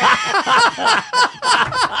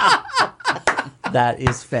 That is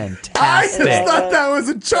I fantastic. just thought that was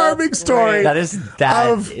a charming story. That's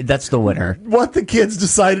the winner. What the kids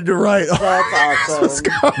decided to write. That's awesome.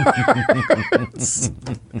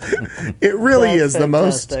 It really That's is the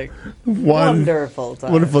most fantastic. wonderful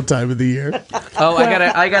Wonderful time. time of the year. Oh,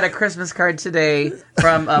 I got a Christmas card today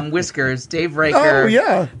from Whiskers, Dave Riker. Oh,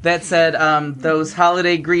 yeah. That said those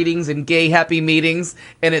holiday greetings and gay happy meetings,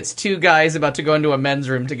 and it's two guys about to go into a men's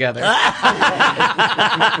room together.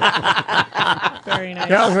 Very nice.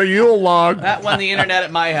 How's a Yule log? That won the internet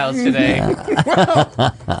at my house today.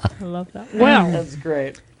 I love that. Well, That's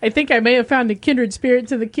great. I think I may have found a kindred spirit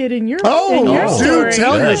to the kid in your Oh, story. dude,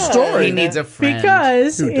 tell your story. He needs a friend.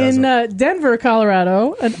 Because Who in doesn't? Denver,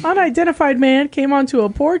 Colorado, an unidentified man came onto a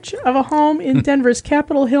porch of a home in Denver's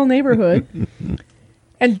Capitol Hill neighborhood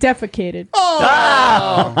and defecated.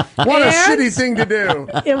 What a And- shitty thing to do.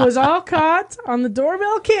 It was all caught on the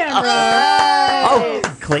doorbell camera. Oh,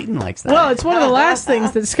 Clayton likes that. Well, it's one of the last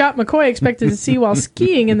things that Scott McCoy expected to see while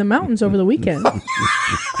skiing in the mountains over the weekend.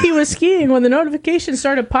 He was skiing when the notification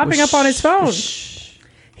started popping up on his phone.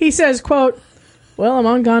 He says, quote, "Well, I'm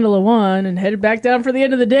on Gondola 1 and headed back down for the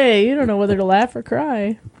end of the day. You don't know whether to laugh or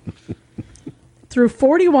cry." Through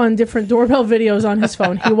 41 different doorbell videos on his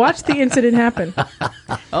phone, he watched the incident happen.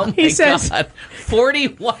 Oh my He says- God.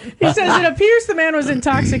 41. He says it appears the man was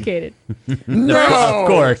intoxicated. of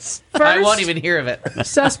course. First, I won't even hear of it.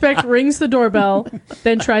 suspect rings the doorbell,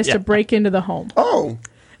 then tries to break into the home. Oh,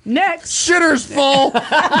 Next, shitter's full.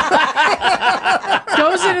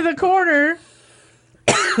 goes into the corner,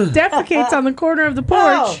 defecates on the corner of the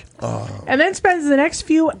porch, and then spends the next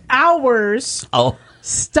few hours Oh,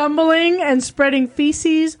 stumbling and spreading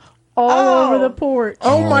feces all over the porch.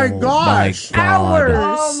 Oh my gosh. my God. Hours.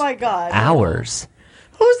 Oh my God. Hours.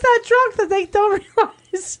 Who's that drunk that they don't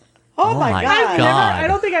realize? Oh my my God. God. I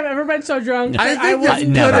don't think I've ever been so drunk. I that think would it's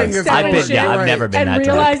never. pudding is I've the been- word. yeah, You're I've right. never been and that drunk.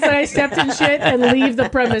 realize that I stepped in shit and leave the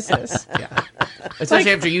premises.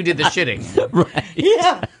 Especially after you did the shitting.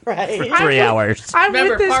 Yeah, right. 3 hours. I'm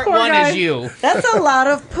Remember, with this part poor one guy. is you. That's a lot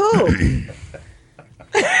of poop.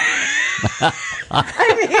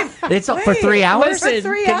 It's up for 3 hours? Listen, For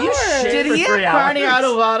 3 Can you hours. shit Did for he 3 have hours? carne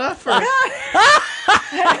adobada for?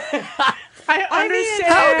 I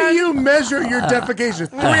understand. How do you measure your defecation?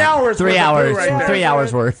 3 hours. 3 worth of hours. poo right there. 3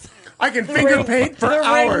 hours worth. I can finger paint for The ring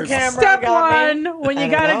hours. camera Step got me. one, when you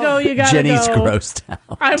gotta go, you gotta Jenny's go. grossed out.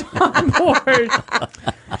 I'm on board.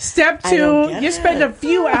 Step I don't two, get you spend it. a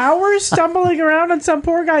few hours stumbling around on some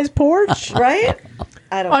poor guy's porch. Right?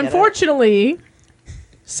 I don't Unfortunately,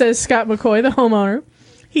 says Scott McCoy, the homeowner,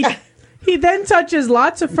 he then touches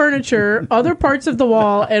lots of furniture, other parts of the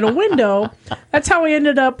wall, and a window. That's how he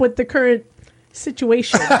ended up with the current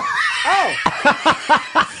situation.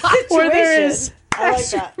 Where there is I like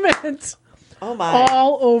that. excrement Oh my.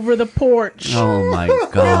 all over the porch. Oh my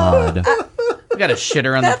God. We got a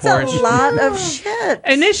shitter on That's the porch. a lot of shit.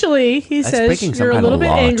 Initially, he That's says breaking some you're a kind little of bit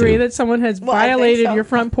law, angry too. that someone has Well, I think violated so. your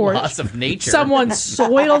front porch. Loss of nature. Someone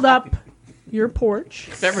soiled up your porch.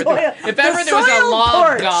 If ever there was a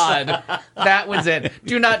law of God, that was it.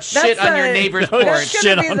 Do not shit on your neighbor's porch.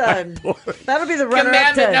 That'll be the runner-up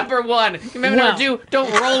Commandment to number 1. Commandment number 2,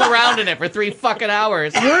 don't roll around in it for 3 fucking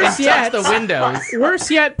hours and touch the windows.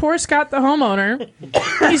 Worse yet, poor Scott the homeowner.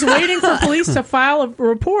 He's waiting for police to file a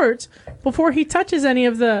report before he touches any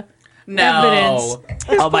of the evidence.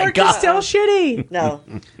 His porch is still shitty. No.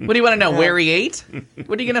 What do you want to know? Where he ate?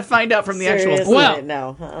 What are you going to find out from the actual Seriously, well?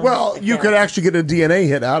 no. Well, you could actually get a DNA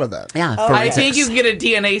hit out of that. Yeah, I think you can get a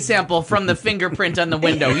DNA sample from the fingerprint on the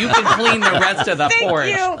window. You can clean the rest of the porch.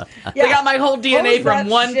 They got my whole DNA Hose from that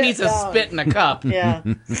one shit piece of down. spit in a cup. Yeah.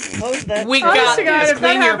 Hose that We shit got Honest to God, this. if that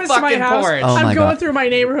Clean your happens to my fucking house, porch. Oh I'm my going God. through my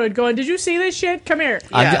neighborhood going, did you see this shit? Come here.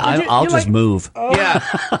 Yeah. I'll You're just like- move. Yeah.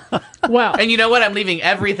 Well, And you know what? I'm leaving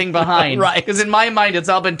everything behind. Right. Because in my mind, it's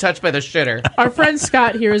all been touched by the shitter. our friend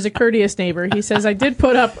Scott here is a courteous neighbor. He says, I did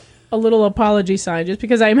put up a little apology sign just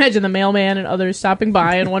because I imagine the mailman and others stopping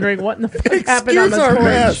by and wondering what in the fuck happened on Excuse this our porch.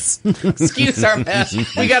 mess. Excuse our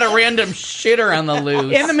mess. We got a random shitter on the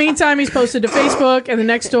loose. In the meantime, he's posted to Facebook and the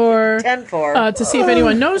next door 10-4. to see if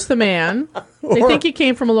anyone knows the man. They think he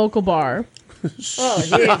came from a local bar. Oh,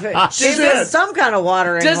 he gave some kind of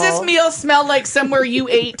watering Does this hole. meal smell like somewhere you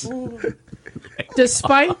ate?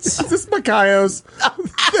 Despite Is this Macayos? What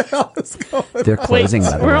the hell is going on? They're closing.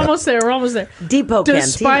 by the we're way. almost there. We're almost there. Depot Cantina?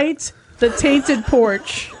 Despite the tainted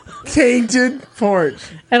porch Tainted porch.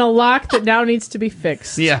 and a lock that now needs to be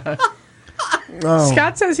fixed. Yeah.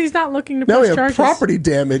 Scott says he's not looking to Now we press have charges. property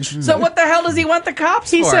damage. So what the hell does he want the cops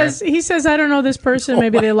He for? says I don't know this person.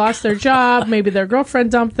 Maybe they lost their job. Maybe their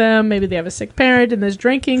girlfriend dumped them. Maybe they have a sick parent, and this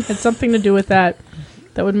drinking had something to do with that.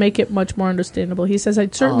 That would make it much more understandable. He says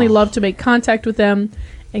I'd certainly love to make contact with them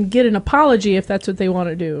and get an apology if that's what they want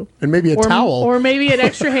to do, And maybe a towel. or maybe an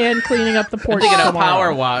extra hand cleaning up the porch. Thinking of tomorrow.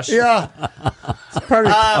 power wash. yeah. It's part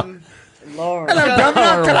of Lord. Hello,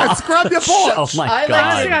 Governor. Can I scrub your porch? Oh my I like God.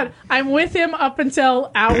 Honest to God, I'm with him up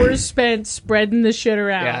until hours spent spreading the shit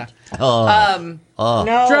around. Yeah.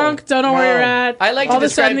 No. Drunk, don't know where you're at. I like to all of a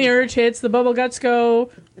sudden describe- the urge hits, the bubble guts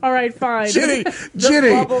go. All right, fine. Ginny,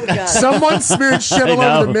 bubble gut. someone smeared shit all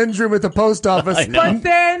know. over the men's room at the post office. But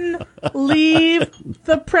then leave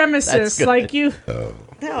the premises That's good. like you.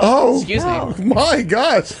 Oh, Excuse me. my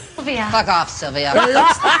gosh. Fuck off, Sylvia.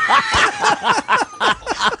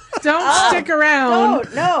 Don't stick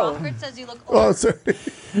around. No. says you look Oh, sorry.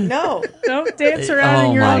 No. Don't dance around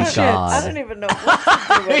in your my own God. shit. I don't even know what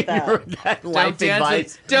to do with that.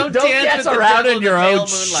 Don't dance with the around devil in your the pale own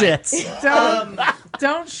moonlight. shit.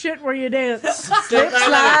 Don't shit where you dance. Jenny, the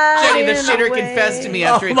sliding shitter away. confessed to me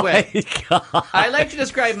after he quit. God. I like to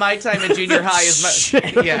describe my time in junior high as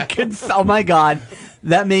my yeah. Oh my God.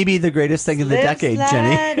 That may be the greatest thing of the decade,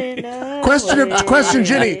 Jenny. Question,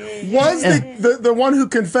 Jenny. Was the one who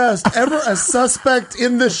confessed ever a suspect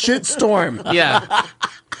in the shitstorm Yeah.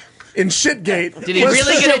 in Shitgate? Did he Was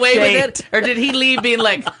really the- get away with it, or did he leave being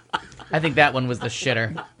like, I think that one was the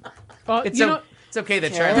shitter? Well, It's you know, it's okay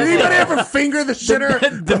that Did Charlie. anybody ever finger the shitter?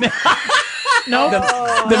 no.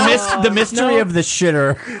 The mystery of the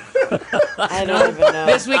shitter. I don't even know.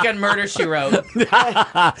 This week on Murder She Wrote,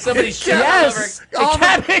 somebody shit Yes. all over. The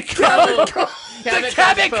Cabot Cove. Cabot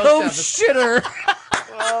Cabot Post Cove Office. shitter.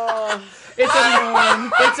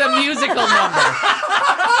 It's a musical number.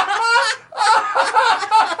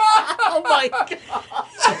 Oh my God.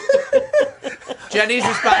 Jenny's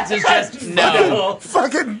response is just no.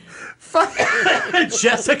 Fucking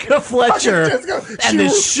Jessica Fletcher. Jessica. And the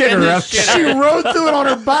shitter of She rode through it on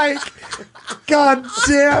her bike. God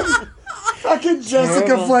damn. Fucking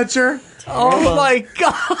Jessica Fletcher. Oh my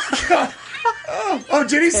God. Oh,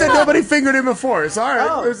 Jenny said nobody fingered him before. It's all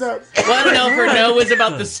right. There's that. Well, I don't know if her no was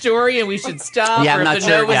about the story and we should stop, Yeah, or I'm not if the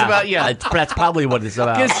sure. no was about That's probably what it's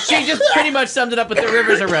about. Because she just pretty much summed it up with the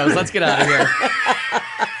rivers of rose. Let's get out of here.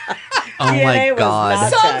 Oh DNA my was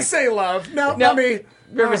God. not- Some say love. No, No. not me.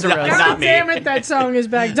 Rivers of rose. God not me. damn it, that song is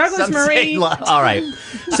back. Douglas Some Murray. say love. All right.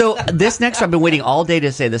 So this next, I've been waiting all day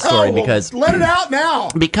to say this story Oh, well, because let it out now.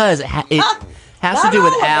 it has to do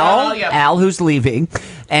with Oh, yeah. Al, who's leaving,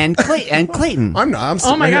 and Clayton. I'm not. I'm Oh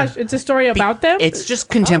sitting my right gosh, it's a story about them? It's just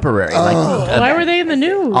contemporary. Why were they in the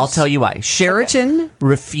news? I'll tell you why. Sheraton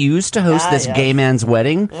refused to host this yes. gay man's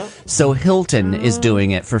wedding, so Hilton is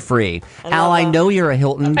doing it for free. Al, I know you're a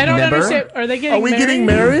Hilton I don't member. understand. Are they getting Are we married? getting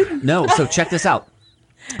married? No, so check this out.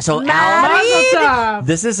 So Al, Mazel tov.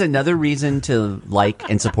 this is another reason to like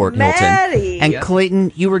and support Maddie. Hilton. And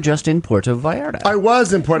Clayton, you were just in Puerto Vallarta. I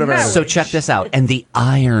was in Puerto Vallarta. So check this out, and the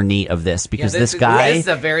irony of this, because This this guy, is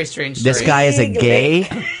a very strange story. this guy is a gay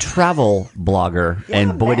travel blogger,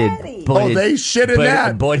 and boy Maddie. did they shit in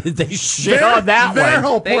that. Boy did they shit on that their one.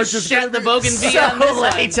 whole They porch is shit the Bougainvillea So on this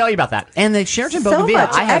let me one. tell you about that. And the Sheraton So Bougainvillea,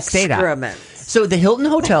 much I have stayed at. excrement. So the Hilton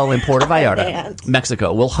Hotel in Puerto Vallarta,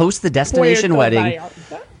 Mexico, will host the destination Puerto wedding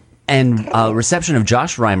Vallarta. and reception of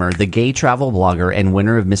Josh Reimer, the gay travel blogger and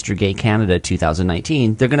winner of Mr. Gay Canada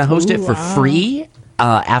 2019. They're going to host it for free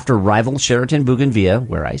after rival Sheraton Bougainvillea,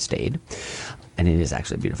 where I stayed. And it is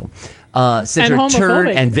actually beautiful. Since And her turn,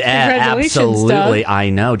 homophobic. and Congratulations, absolutely, Doug. I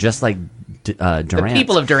know, just like Durant. The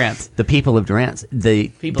people of Durant. The people of Durant.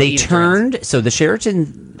 They eat at turned. So the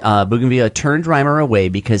Sheraton Bougainvillea turned Reimer away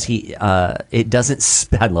because it doesn't.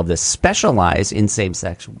 I love this. Specialize in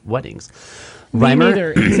same-sex weddings. Me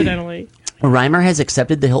neither, incidentally. Reimer has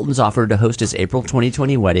accepted the Hilton's offer to host his April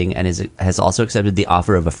 2020 wedding and has also accepted the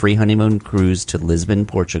offer of a free honeymoon cruise to Lisbon,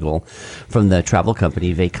 Portugal from the travel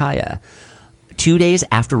company Vacaya. 2 days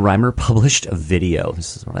after Reimer published a video,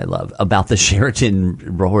 this is what I love, about the Sheraton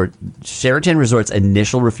Resort's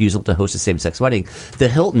initial refusal to host a same-sex wedding, the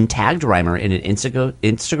Hilton tagged Reimer in an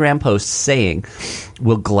Instagram post saying,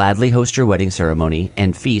 "We'll gladly host your wedding ceremony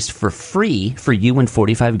and feast for free for you and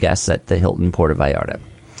 45 guests at the Hilton Puerto Vallarta."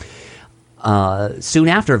 Soon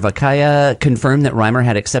after, Vacaya confirmed that Reimer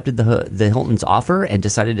had accepted the Hilton's offer and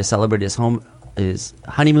decided to celebrate his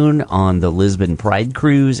honeymoon on the Lisbon Pride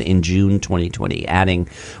Cruise in June 2020, adding,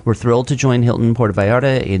 "We're thrilled to join Hilton Puerto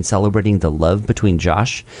Vallarta in celebrating the love between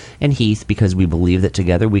Josh and Heath because we believe that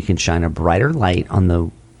together we can shine a brighter light on the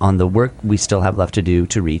work we still have left to do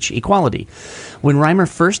to reach equality." When Reimer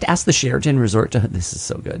first asked the Sheraton Resort this is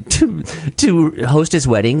so good, to host his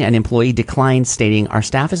wedding, an employee declined, stating, "Our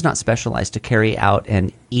staff is not specialized to carry out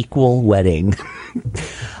an equal wedding."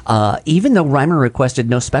 Even though Reimer requested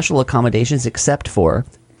no special accommodations except for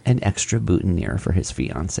an extra boutonniere for his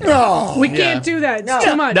fiancée. We can't do that. It's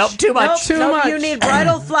too much. Nope, too much. Too Nope, much. you need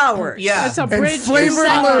bridal flowers. Yeah. That's a and bridge. flavored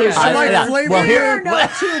to loose. I like Yeah. flavored Well, here,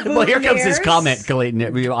 No, here comes his boutonnieres. comment,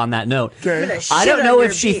 Clayton, on that note. Okay. I don't know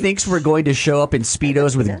if she thinks we're going to show up in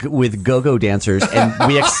Speedos with go-go dancers, and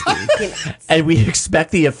we expect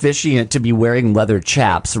the officiant to be wearing leather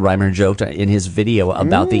chaps, Reimer joked in his video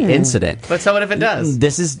about the incident. But so what if it does?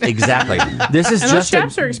 This is exactly. This is And those just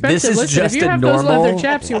chaps are expensive. Listen, if you have those leather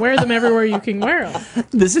chaps, you wear them everywhere you can wear them.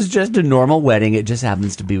 This is just a normal wedding. It just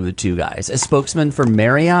happens to be with two guys. A spokesman for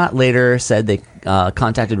Marriott later said they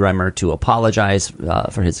contacted Reimer to apologize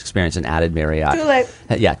for his experience and added Marriott. Too late.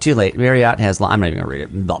 Yeah, too late. Marriott has. I'm not even going to read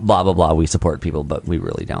it. Blah, blah, blah. We support people, but we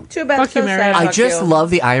really don't. Too bad. Fuck you, So Mary. sad. I Fuck just you. love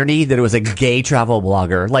the irony that it was a gay travel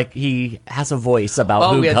blogger. Like, he has a voice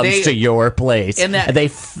about who comes to your place. And that- And they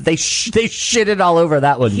shitted all over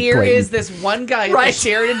that one. Here Clayton. is this one guy at Right. the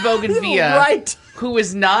Sheraton Bougainvillea Right. who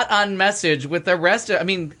is not on message with the rest of. I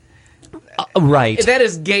mean, Right. that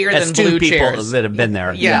is gayer That's than two Blue people Chairs. that have been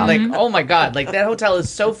there. Yeah, like, oh my god, like that hotel is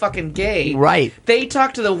so fucking gay. Right. They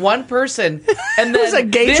talked to the one person, and then Who's a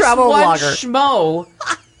gay this travel one blogger. schmo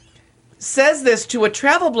says this to a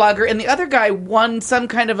travel blogger, and the other guy won some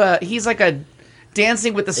kind of he's like a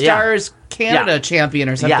Dancing with the Stars Canada Yeah. champion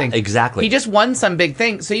or something. Yeah, exactly. He just won some big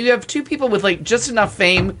thing. So you have two people with like just enough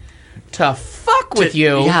fame to fuck with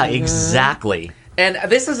you. Yeah, exactly. And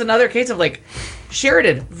this is another case of like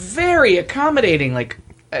Sheridan, very accommodating. Like,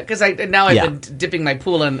 because I've been dipping my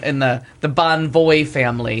pool in the Bonvoy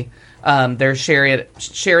family. They're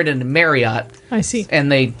Sheridan and Marriott. I see.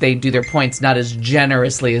 And they do their points not as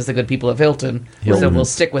generously as the good people of Hilton. So we'll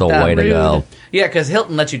stick with the them. way to go. Yeah, because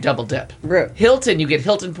Hilton lets you double dip. Rude. Hilton, you get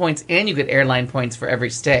Hilton points and you get airline points for every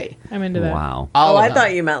stay. I'm into that. Wow. All Oh, of I them.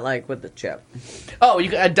 thought you meant like with the chip. Oh, you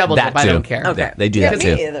got a double That dip. I too. don't care. Okay. They do yeah, that me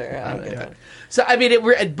too. either. I'm good. So I mean,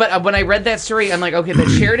 but when I read that story, I'm like, okay, the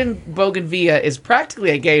Sheridan Bougainvillea is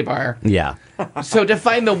practically a gay bar. Yeah. So to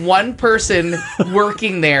find the one person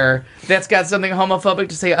working there that's got something homophobic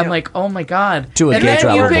to say, I'm like, oh my god. To a and gay then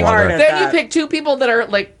travel you pick, blogger. then you pick two people that are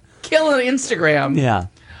like killing Instagram. Yeah.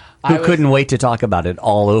 I Who was- couldn't wait to talk about it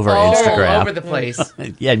all over all Instagram. over the place.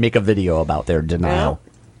 Yeah, and make a video about their denial.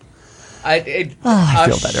 I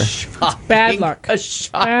feel better. Bad luck. A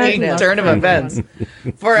shocking Bad luck turn of for events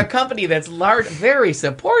for a company that's very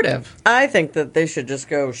supportive. I think that they should just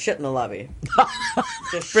go shit in the lobby.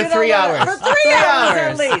 Just For shit 3 all over- hours. For 3 hours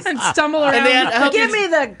at least. And stumble around. And then I hope Give me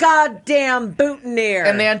the goddamn boutonniere.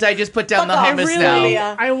 and then I just put down the Fuck off. hummus Really? now.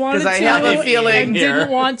 Yeah. I wanted 'Cause I to, have a feeling and here.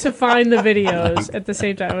 didn't want to find the videos at the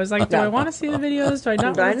same time. I was like, do I want to see the videos? Do I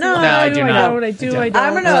not? Do I want to know? see No, I them? do I not. don't. I do. I don't.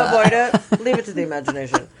 I'm going to avoid it. Leave it to the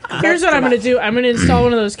imagination. Here's what I'm going to do. I'm going to install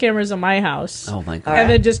one of those cameras on my house, Oh my god. and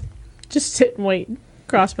then just sit and wait.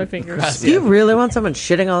 Cross my fingers. Do you really want someone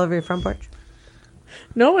shitting all over your front porch?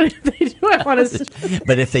 No, but if they do, I want to.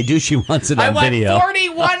 But if they do, she wants it I on want video.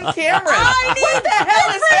 41 cameras. What the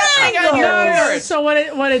hell is happening on your porch? So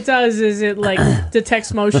what it does is it like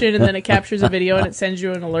detects motion and then it captures a video and it sends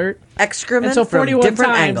you an alert. Excrement And so from 41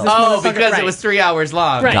 different times angles. this Oh, motherfucker- because right. it was 3 hours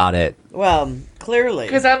long. Right. Got it. Well, clearly.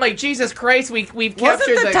 Because I'm like, Jesus Christ, we've Wasn't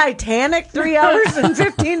captured the Titanic 3 hours and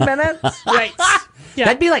 15 minutes? Right. Yeah.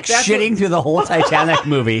 That'd be like That's shitting through the whole Titanic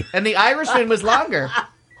movie. and the Irishman was longer.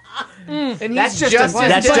 And That's he's just a- as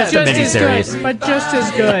that's dead. just a just as miniseries. good, but just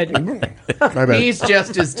as good. My bad. He's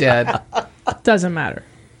just as dead. Doesn't matter.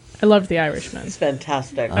 I loved The Irishman. It's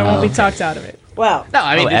fantastic. I won't be talked out of it. Wow. No,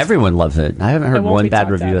 I mean, Oh, everyone loves it. I haven't heard won't one be bad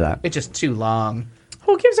talked review out. of that. it's just too long.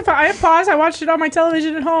 Who gives a fuck? I paused. I watched it on my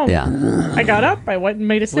television at home. Yeah. I got up. I went and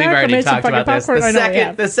made a snack. We've I already made some talked fucking about this. popcorn. I know we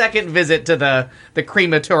have. The second visit to the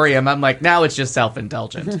crematorium, I'm like, now it's just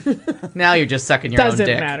self-indulgent. Now you're just sucking your own Doesn't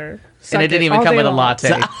dick. matter. Suck And it didn't it even all come day with a long.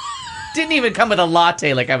 latte. Didn't even come with a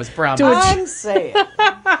latte like I was promised. Do it. I'm saying.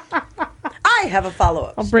 I have a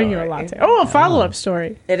follow-up I'll bring you a latte. Oh, a follow-up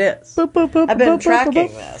story. It is. Boop, boop, boop, I've been boop, boop, tracking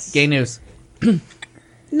boop. this. Gay news.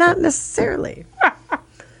 Not necessarily.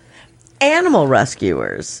 Animal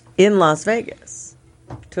rescuers in Las Vegas.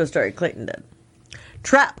 To a story Clayton did.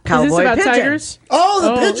 Trap Is cowboy this about pigeon. tigers? Oh,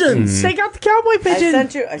 the Oh. pigeons They got the cowboy I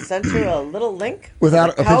pigeon. sent you a little link without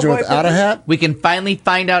a pigeon Cowboy without a pigeon? hat. We can finally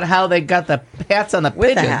find out how they got the hats on the with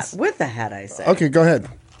pigeons. a hat. With a hat, I say. Okay, go ahead.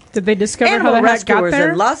 Did they discover Animal how the hat got rescuers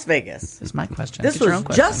there? in Las Vegas. This is my question. This Get your was own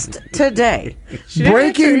question. just today.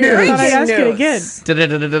 Breaking I thought I news. asked it Breaking again. news.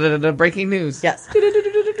 Da-da-da-da-da-da, breaking news. Yes.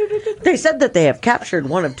 They said that they have captured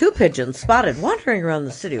one of two pigeons spotted wandering around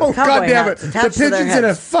the city with Oh, cowboy God damn it. hats The attached to their pigeon's in a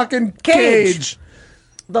heads. fucking Cage. cage.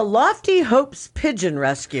 The Lofty Hopes Pigeon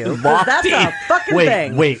Rescue. 'cause That's a fucking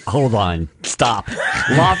thing. Wait, hold on. Stop.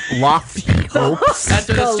 Lofty hopes. That's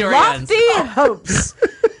where the The story ends. Lofty Hopes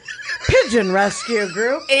Pigeon Rescue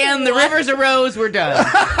Group. And the rivers arose. We're done.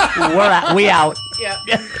 We out. Yeah.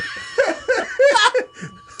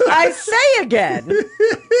 I say again.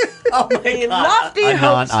 Oh my The Lofty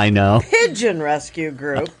Hopes I know. Pigeon Rescue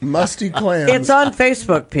Group. Musty clams. It's on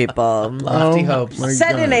Facebook, people. Lofty hopes. my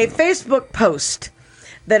Said in God. a Facebook post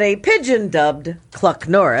that a pigeon dubbed Cluck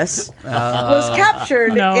Norris was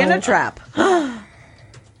captured No. in a trap.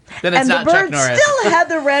 Then it's And the not Chuck bird Norris. still had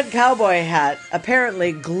the red cowboy hat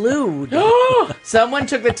apparently glued. Someone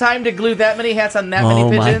took the time to glue that many hats on that many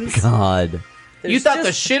Oh my pigeons. god. You There's thought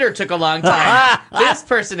just- the shitter took a long time. This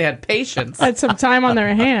person had patience. Had some time on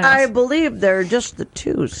their hands. I believe they're just the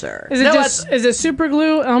two, sir. Is it No, just is it super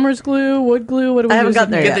glue, Elmer's glue, wood glue? What do we I haven't use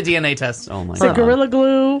gotten in there here? Get the DNA test. Oh my Is it god. Gorilla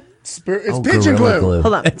Glue? It's Oh, pigeon Gorilla glue.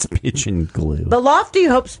 Hold on. It's pigeon glue. The Lofty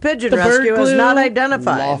Hopes Pigeon The bird Rescue is glue? not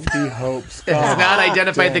identified. Lofty hopes. It's not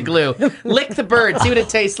identified the glue. Lick the bird. See what it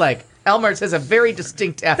tastes like. Elmer's has a very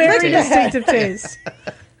distinct aftertaste. Very distinctive taste.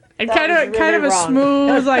 And That kind was of kind of really a wrong.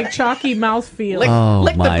 smooth, like chalky mouthfeel. Lick, Oh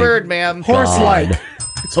lick the my bird, ma'am. Horse-like.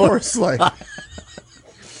 It's horse-like.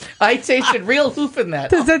 I tasted real hoof in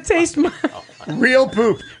that. Does that taste Real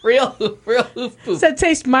poop. Real hoof poop. does that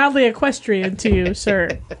taste mildly equestrian to you,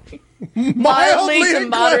 sir? Mildly to equestrian.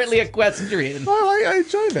 moderately equestrian. Oh, I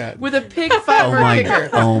enjoy that. With a pig Oh fiber my kicker.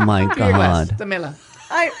 Oh my To your west, god. Tamila.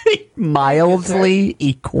 Mildly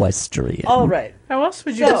equestrian. All right. How else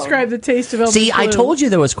would you So- describe the taste of Elmer's See, I glue? told you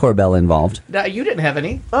there was Corbel involved. No, you didn't have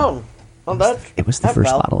any. Oh. Well, that's, It was the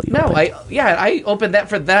first bottle you No, opened. I opened that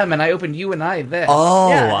for them, and I opened you and I this. Oh,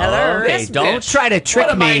 Yeah, hello. okay. This Don't bitch. try to trick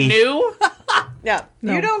what am me. I new? Yeah.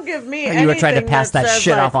 No. You don't give me You were trying to anything pass that says,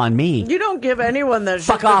 shit like- off on me. You don't give anyone that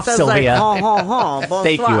Fuck shit that off, says Sylvia. Like, ha, ha, ha,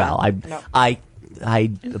 Thank you, bonsoir. Al.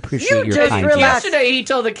 I appreciate You your just kind relax. gesture. Yesterday, he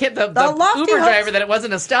told the kid, the Lofty Uber Hopes- driver, that it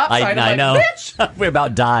wasn't a stop sign. I I'm know. like, bitch. We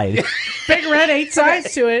about died. Big Red 8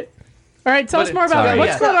 sides to it. All right, tell But us more it's- about sorry.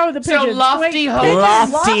 what's Yeah. going on with the So pigeons. Lofty Wait,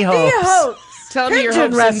 Hopes. Lofty hopes. Tell me your Pigeon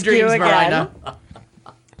hopes and rescue dreams, again. Marina.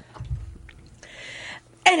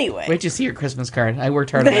 Anyway. Wait to see your Christmas card. I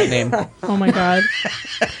worked hard on that name. Oh my god.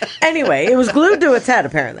 Anyway, it was glued to its head,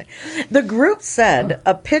 apparently. The group said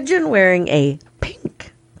a pigeon wearing a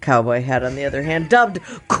pink cowboy hat, on the other hand, dubbed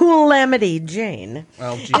Calamity Jane,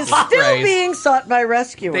 Oh, is Jesus still Christ. being sought by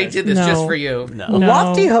rescuers. They did this No. just for you.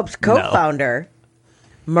 Lofty Hope's co-founder,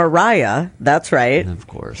 Mariah, that's right, Of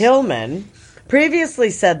course. Hillman, previously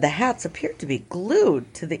said the hats appeared to be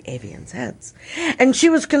glued to the avians' heads. And she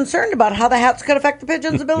was concerned about how the hats could affect the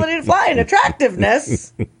pigeon's ability to fly and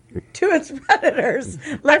attractiveness to its predators.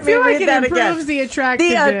 Let I feel me like read it that improves again. the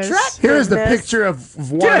attractiveness. Here's the picture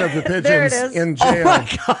of one of the There it pigeons is. in jail.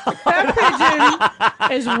 That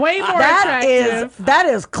pigeon is way more That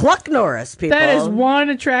attractive. is Cluck Norris, people. That is one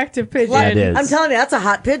attractive pigeon. That is. I'm telling you, that's a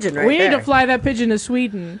hot pigeon right We there. need to fly that pigeon to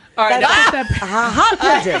Sweden. All right, That's now, That a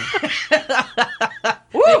hot pigeon.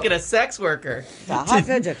 make it a sex worker. A hot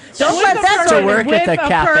pigeon. Don't let that To turn work with at the a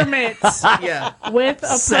cafe. permit. Yeah. With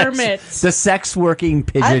a permit. The sex working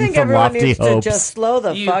pigeon I think from everyone Lofty needs to Hopes. just slow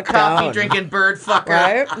the You fuck coffee down. drinking bird fucker.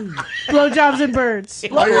 Right? Blowjobs and birds.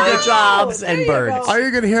 Blowjobs jobs There and you birds. go. All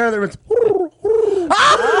you're going to hear there is.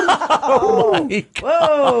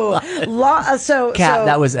 Whoa. So Cat,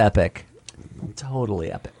 that was epic.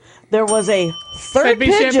 Totally epic. there was a third Fed me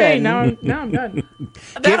champagne. pigeon. Now I'm done.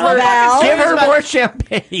 Give her, Val. give her more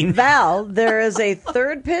champagne. Val, there is a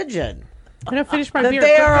third pigeon I'm gonna finish my that beer.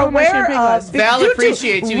 they Quick, are fill my aware champagne glass. of. Val due to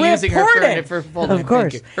appreciates you using her reported- full name. Of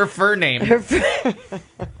course. Thank you. Her fur name.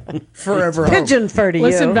 Forever home. Pigeon fur to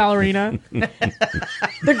Listen, you. Ballerina.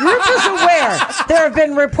 The group is aware there have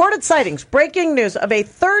been reported sightings, breaking news of a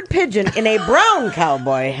third pigeon in a brown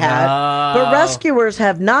cowboy hat, but rescuers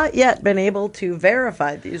have not yet been able to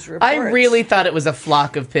verify these reports. I really thought it was a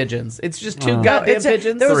flock of pigeons. It's just two No, goddamn it's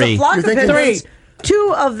pigeons. there was Three. a flock You're of thinking pigeons.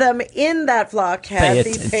 Two of them in that flock Pay had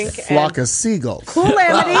the attention. pink Flock and of seagulls.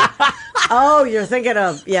 Calamity. Oh, you're thinking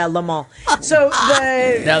of Le Mans. So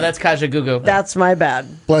the No, that's Kaja Gugu. that's my bad.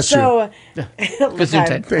 Bless you. So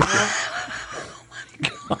Gesundheit. Thank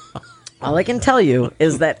you. all I can tell you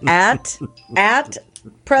is that at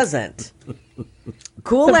present, The pigeons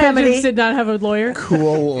Calamity did not have a lawyer.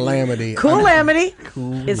 Calamity. Calamity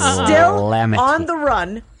is still Calamity. on the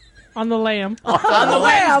run. On the lamb. On the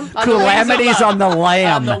lamb. Calamities on the On the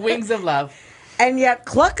lamb. wings of love. And yet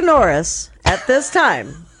Cluck Norris at this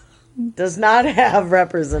time does not have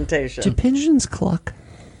representation. Do pigeons cluck?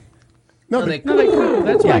 No, No, they but- No, they coo.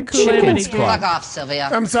 That's Yeah, why Calamity chickens coo. cluck. Fuck off, Sylvia.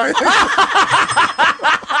 I'm sorry.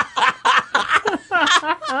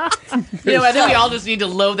 You know, I think we all just need to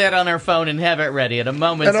load that on our phone and have it ready at a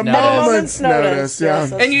moment's At a notice. moment's notice, yeah. Yes,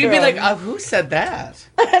 that's And you'd be true. like, who said that?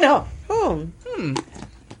 I know. Whom?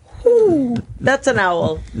 That's an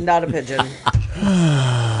owl, not a pigeon.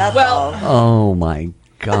 That's Well, all. Oh my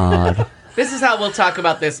God. this is how we'll talk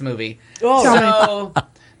about this movie. Oh, So,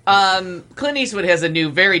 Clint Eastwood has a new,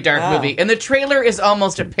 very dark movie, and the trailer is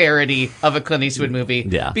almost a parody of a Clint Eastwood movie.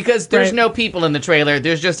 Yeah. Because there's Right. no people in the trailer,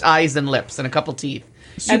 there's just eyes and lips and a couple teeth.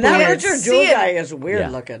 and that weird. Richard See Jewell it. guy is weird Yeah.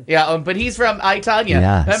 looking. Yeah, but he's from I, Tonya.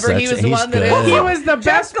 Yeah, Remember, he such- was the he's one that... good. He was the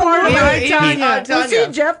best part of He- I, he- Tonya. he- Was he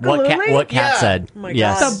Jeff What Galooly? Cat Yeah. said? Oh my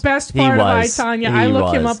Yes. God. The best He part of I, was. Tonya. He I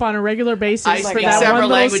look him was. up on a regular basis I for speak that several one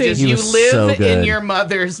little languages. scene. You was live so in good. your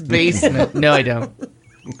mother's basement. No, I don't.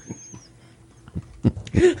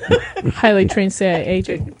 Highly trained CIA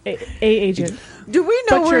agent. A agent. Do we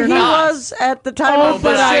know But where you're he not. was at the time Oh, of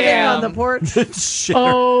but I sitting am. on the porch?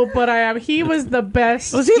 Oh, but I am. He was the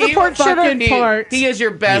best. Was he the porch fucking shitter? part. He is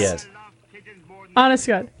your best Honest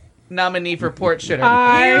God. nominee for port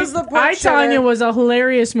shitter. Here's the porch I, Tonya shitter. was a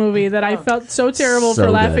hilarious movie that I felt so terrible So for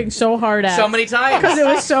good. laughing so hard at. so many times. Because it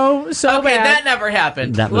was so Okay, bad. that never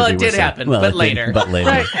happened. That Well, movie it did was so- happen, well, but it did- later. But later.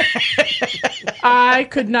 Right. I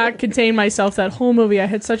could not contain myself that whole movie. I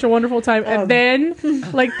had such a wonderful time, and then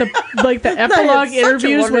like the epilogue such a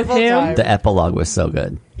interviews with wonderful him, time. The epilogue was so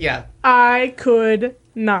good. Yeah, I could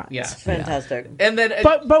not. yeah. Fantastic. And then,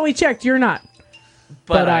 But we checked. You're not.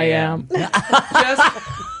 But I am. Just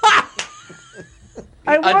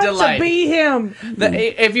I want delight. to be him.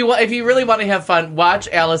 if you really want to have fun, watch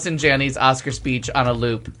Allison Janney's Oscar speech on a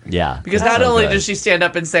loop. Yeah. Because That's not so only good. does she stand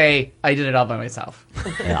up and say, "I did it all by myself,"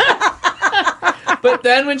 but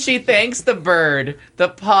then when she thanks the bird, the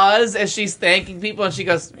pause as she's thanking people, and she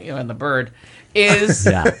goes, and the bird is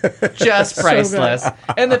Yeah. just priceless.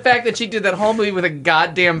 And the fact that she did that whole movie with a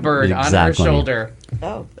goddamn bird on her Exactly. shoulder,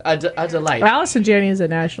 Oh, a delight. Allison Janney is a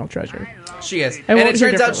national treasure. She is. I And won't it hear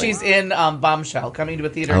turns out differently. she's in Bombshell, coming to a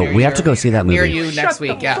theater Oh, near we have you- to go see that near movie. you next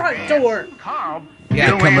week. Yeah. Front door.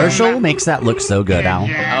 Yeah. Commercial makes that look so good, Al.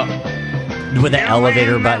 Oh, With the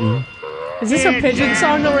elevator button. Is this a pigeon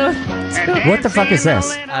song that we're What the fuck is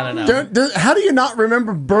this? I don't know. How do you not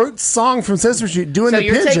remember Bert's song from Sesame Street doing So the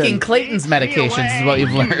you're pigeon? taking Clayton's medications, is what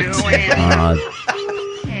you've learned.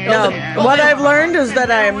 No, what I've learned is that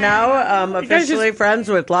I am now officially friends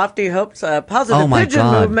with Lofty Hope's Positive Oh my Pigeon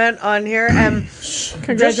God. movement on here. And just so that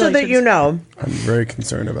Congratulations. you know, I'm very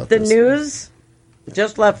concerned about the this. news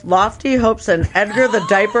just left Lofty Hopes and Edgar the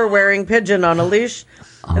diaper-wearing pigeon on a leash.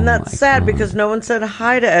 And that's sad because no one said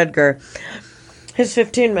hi to Edgar. His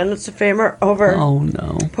 15 minutes of fame are over. Oh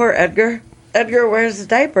no. Poor Edgar. Edgar wears a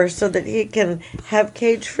diaper so that he can have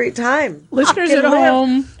cage-free time. Listeners He can at live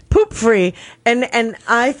home. poop-free. And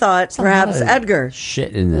I thought perhaps Edgar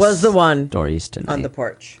Shit in this was the one stories tonight. on the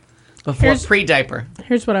porch. Before pre-diaper.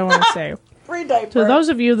 Here's what I want to say. Free diaper. To those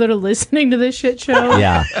of you that are listening to this shit show,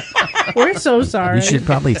 Yeah, we're so sorry. you should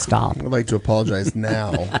probably stop. I'd like to apologize now.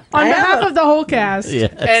 On behalf of the whole cast.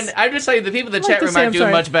 Yes. And I'm just telling you, the people in the I'd like chat to room say aren't I'm doing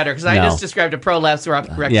sorry. much better because I No. just described a prolapse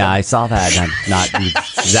rectum. Yeah, I saw that. And I'm not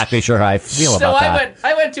exactly sure how I feel So about that.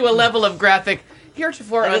 I went to a level of graphic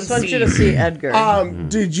heretofore I just want you to unseen. see Edgar.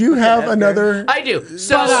 Did you have another I do.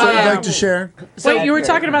 So, But, you'd um, like to share? Wait, you were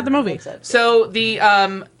talking about the movie. So the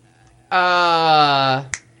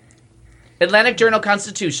Atlantic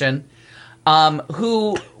Journal-Constitution,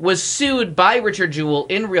 who was sued by Richard Jewell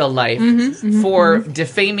in real life for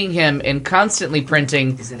defaming him and constantly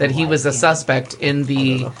printing that he was a suspect in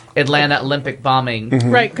the Atlanta Olympic bombing.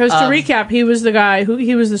 Right, because to recap, he was the guy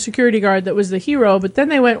he was the security guard that was the hero, but then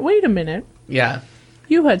they went, wait a minute, Yeah.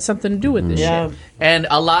 you had something to do with this yeah. shit. And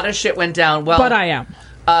a lot of shit went down. Well, But I am.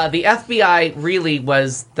 the FBI really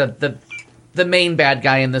was the main bad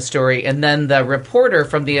guy in the story, and then the reporter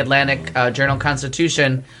from the Atlantic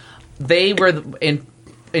Journal-Constitution, they were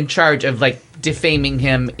in charge of like defaming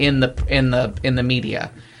him in the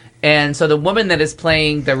media. And so the woman that is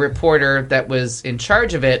playing the reporter that was in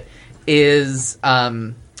charge of it is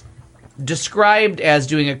described as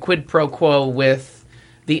doing a quid pro quo with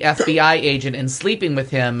the FBI agent and sleeping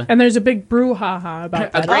with him. And there's a big brouhaha about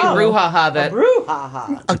A that. great brouhaha that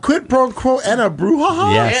Brouhaha. A quid pro quo and a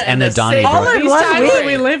brouhaha? Yes, Yeah, and and the the Donnie same- All Brooke. in These one times week. that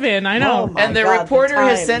we live in, I know. Oh, my And the God, reporter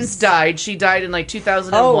has times. since died. She died in like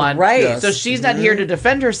 2001. Oh, right. Yes. So she's not here to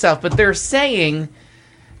defend herself, but they're saying,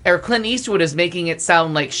 or Clint Eastwood is making it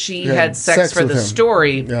sound like she Yeah, had sex sex for with the him.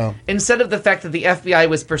 story, Yeah. instead of the fact that the FBI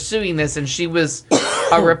was pursuing this and she was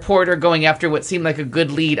a reporter going after what seemed like a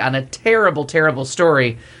good lead on a terrible, terrible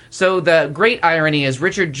story. So the great irony is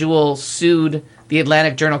Richard Jewell sued the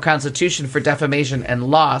Atlantic Journal-Constitution for defamation and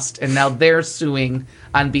lost, and now they're suing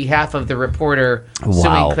on behalf of the reporter Wow.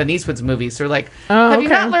 suing Clint Eastwood's movie. So like, Oh, have you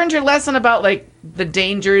okay. not learned your lesson about like the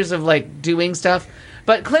dangers of like doing stuff?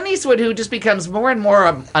 But Clint Eastwood, who just becomes more and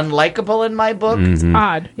more unlikable in my book,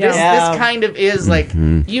 Odd. this, Yeah. this kind of is like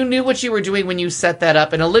you knew what you were doing when you set that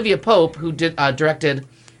up. And Olivia Pope, who did directed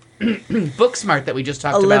Booksmart that we just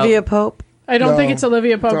talked Olivia about. Pope. I don't No, think it's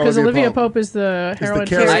Olivia Pope it's because Olivia Olivia Pope. Pope is the heroine.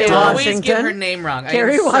 Carrie I Washington. always get her Washington. name wrong.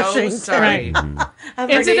 Carrie I am Washington. so sorry.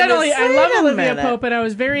 Incidentally, I love Wait a Olivia minute. Pope, and I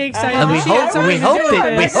was very excited. And we that she had hope something to do with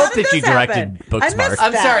that this. How did you this directed happen? I Booksmart. missed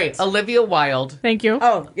I'm that. sorry, Olivia Wilde. Thank you.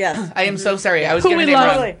 Oh, yes. I am so sorry. I was Who getting we her name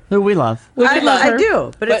love. wrong. Who we love. We I, love her. I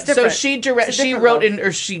do, but it's So different. she It's a she different wrote love.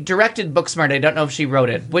 or she directed Booksmart. I don't know if she wrote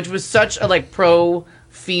it, which was such a like pro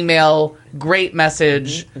female, great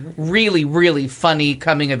message, really really funny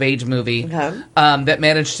coming of age movie Okay. that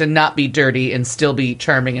managed to not be dirty and still be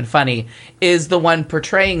charming and funny. Is the one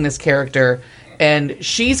portraying this character. And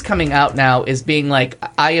she's coming out now as being like,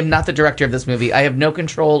 I am not the director of this movie. I have no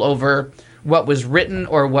control over what was written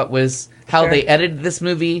or how Sure. they edited this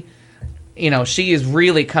movie. You know, she is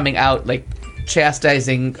really coming out like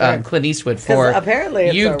chastising Clint Eastwood for apparently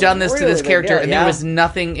it's you've a done this to really this big character, deal, and yeah. there was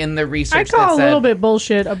nothing in the I research call that a said. little bit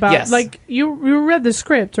bullshit about Yes. like you read the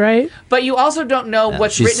script, right? But you also don't know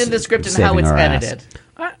what's she's written in the script and how saving it's her ass. edited.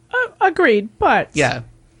 Agreed, but Yeah.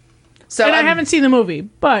 So and I I'm- haven't seen the movie,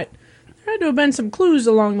 but there had to have been some clues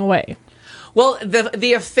along the way. Well,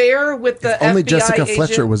 the affair with the Only FBI Jessica agent,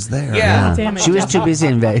 Fletcher was there. Yeah. Damn it. She was too busy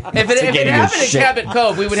If it investigating happened in shit. Cabot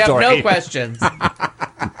Cove, we would have story. no questions.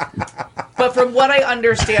 But from what I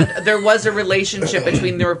understand, there was a relationship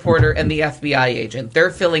between the reporter and the FBI agent. They're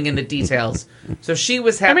filling in the details. So she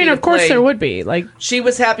was happy. I mean, to of course play- there would be. Like, She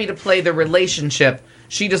was happy to play the relationship.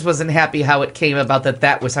 She just wasn't happy how it came about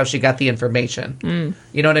that was how she got the information.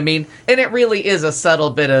 You know what I mean? And it really is a subtle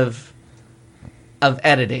bit of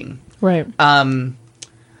editing. right?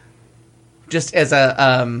 Just as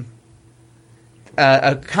a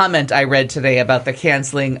comment I read today about the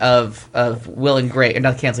canceling of Will and Grace, or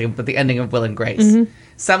not canceling, but the ending of Will and Grace.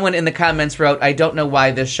 Someone in the comments wrote, "I don't know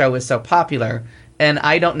why this show is so popular," and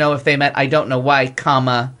I don't know if they meant "I don't know why,"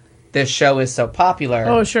 comma, this show is so popular.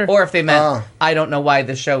 Oh, sure. Or if they meant, I don't know why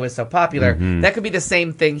this show is so popular. That could be the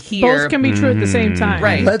same thing here. Both can be true at the same time.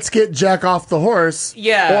 Right. Let's get Jack off the horse.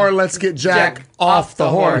 Yeah. Or let's get Jack off the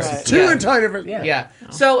horse. Right. Two Yeah. entirely different. Yeah.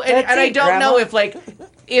 So, and I it, don't Grandma. know if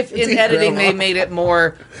in it, editing Grandma. they made it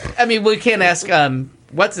more. I mean, we can't ask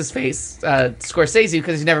what's his face Scorsese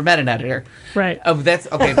because he's never met an editor. Right. Oh, that's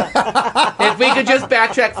okay. If we could just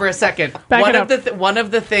backtrack for a second, one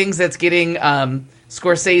of the things that's getting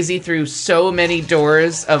Scorsese through so many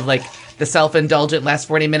doors of like the self-indulgent last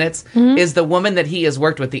 40 minutes is the woman that he has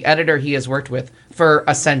worked with, the editor he has worked with for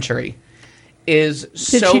a century. Is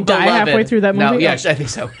Did so she die beloved. halfway through that No, movie? yeah, Oh. I think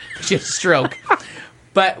so. She had a stroke.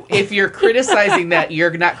 But if you're criticizing that,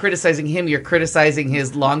 you're not criticizing him. You're criticizing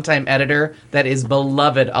his longtime editor that is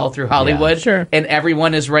beloved all through Hollywood. Sure. And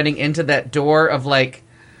everyone is running into that door of like,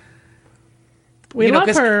 We you know, love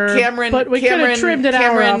 'cause her, but we could have trimmed an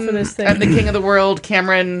hour off of this thing. I'm the king of the world.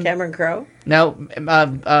 Cameron Crowe? No,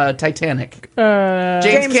 Titanic.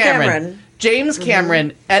 James Cameron. James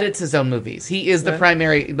Cameron edits his own movies. He is the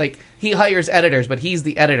primary, like, he hires editors, but he's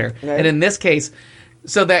the editor. Right. And in this case,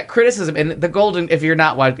 so that criticism, and the Golden, if you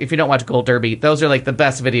don't watch Gold Derby, those are like the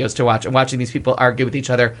best videos to watch, and watching these people argue with each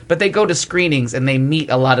other. But they go to screenings and they meet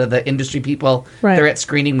a lot of the industry people. Right. They're at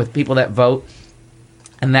screening with people that vote.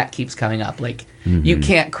 And that keeps coming up. Like, you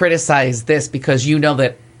can't criticize this because you know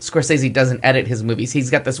that Scorsese doesn't edit his movies.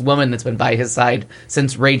 He's got this woman that's been by his side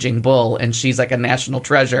since Raging Bull, and she's like a national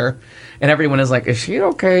treasure. And everyone is like, is she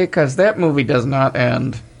okay? Because that movie does not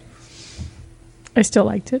end. I still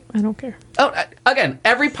liked it. I don't care. Oh, again,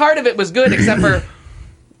 every part of it was good except for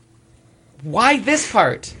why this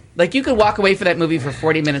part? Like, you could walk away from that movie for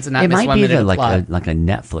 40 minutes and not It miss might 1 be minute of like plot. a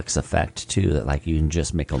Netflix effect too, that like you can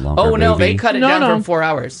just make a longer Oh, no, movie. they cut it No, down no. from 4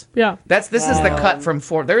 hours. Yeah. This is the cut from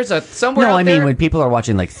 4. There's a somewhere No, out I mean there. when people are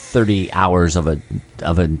watching like 30 hours of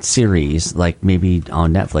a series, like maybe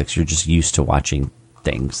on Netflix, you're just used to watching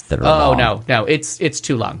things that are Oh, long. no, it's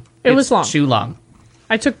too long. It It's was long. Too long.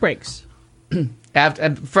 I took breaks.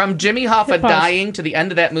 From Jimmy Hoffa Hit pause. dying to the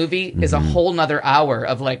end of that movie is a whole nother hour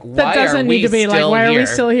of like, That why doesn't are need we to be like, still why are here? we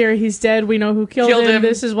still here? He's dead. We know who killed Killed him. him.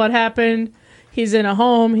 This is what happened. He's in a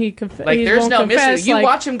home. He Like, he there's won't no confess. mystery. You like,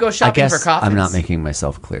 watch him go I shopping guess for coffins. I'm not making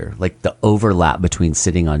myself clear. Like the overlap between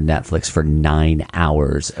sitting on Netflix for 9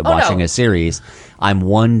 hours and watching no. a series, I'm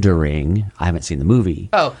wondering. I haven't seen the movie.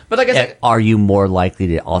 Oh, but like I said, Are you more likely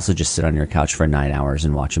to also just sit on your couch for 9 hours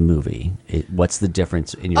and watch a movie? What's the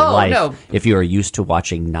difference in your Oh, life no. if you are used to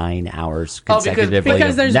watching 9 hours Oh, because- consecutively?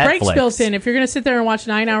 because of there's breaks Netflix? built in. If you're going to sit there and watch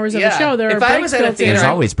 9 hours of Yeah. a show, there If are I breaks was at a built in. theater, There's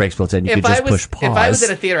always breaks built in. You could just push pause. If I was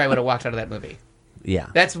at a theater, I would have walked out of that movie. Yeah,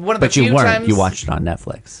 That's one of the but you few weren't. times- You watched it on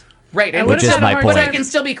Netflix. Right, and Which is my But I point. can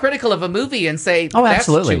still be critical of a movie and say, Oh, that's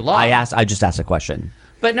absolutely. too long. I just asked a question.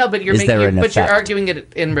 But no, but you're Is there making, an but you're effect? arguing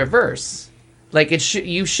it in reverse. Like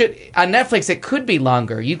you should on Netflix. It could be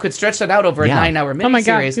longer. You could stretch that out over Yeah. a 9-hour miniseries. Oh my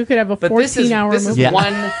God, you could have a But this is 14-hour this is movie. Yeah.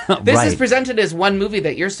 one. This is Right. presented as one movie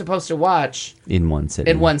that you're supposed to watch In one sitting.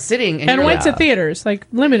 in one sitting, And you're went like, to theaters, like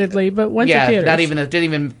limitedly, but went to yeah, theaters. not even didn't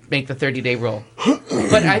even make the 30-day rule.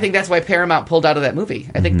 But I think that's why Paramount pulled out of that movie.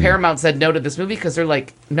 I think Paramount said no to this movie because they're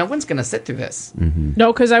like, no one's going to sit through this.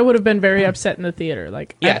 No, because I would have been very upset in the theater.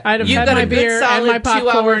 Like, Yeah, I'd have you had got my a good beer and my solid 2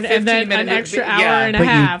 hour, popcorn, and then 15-minute an extra movie. hour Yeah. and a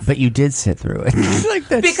half. But you did sit through it. Like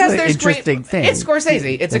that's Because the there's interesting great, thing. It's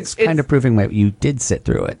Scorsese. It's kind of proving that you did sit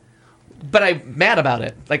through it. But I'm mad about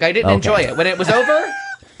it. Like I didn't Okay. enjoy it when it was over.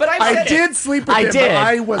 But I did sleep with I it, did. but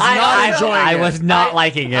I was not enjoying I it. was not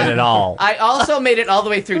liking it at all. I also made it all the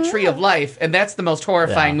way through Tree of Life, and that's the most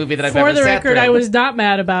horrifying Yeah. movie that I've For ever the sat record, through. I was not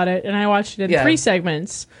mad about it, and I watched it in Yeah. 3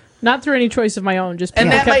 segments, not through any choice of my own. Just And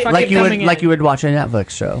people that kept might- fucking like you would coming in. like you would watch a Netflix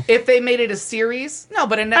show. If they made it a series, no,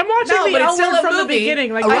 but I'm watching no, the but it's L still Word a from the movie.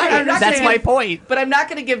 beginning, like, I- I'm not That's gonna my give- point. But I'm not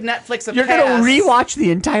going to give Netflix a You're pass. gonna rewatch the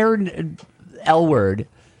entire L Word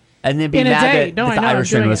and then be in a mad day. that No, I the know. I'm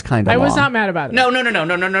Irishman doing was it. kind of I long. was not mad about it. No. I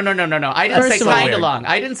didn't First say of all- kind of long.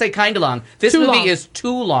 I didn't say kind of long. This Too movie long. is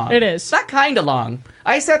too long. It is. It's not kind of long.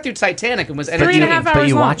 I sat through Titanic and was 3.5 entertained. hours But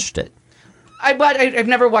you long. watched it. I've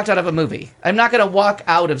never walked out of a movie. I'm not going to walk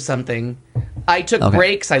out of something. I took Okay.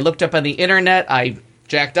 breaks. I looked up on the internet. I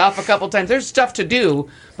jacked off a couple times. There's stuff to do.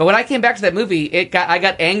 But when I came back to that movie, I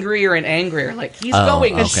got angrier and angrier. Like he's Oh,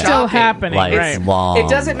 going and okay. shopping. Still happening, Like right? long. It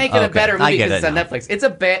doesn't make it a Okay, better I movie get because it's it on now. Netflix.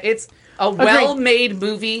 It's a well-made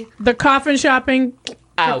movie. The coffin shopping,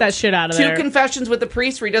 Out. get that shit out of Two there. confessions with the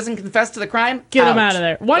priest where he doesn't confess to the crime. Get him out of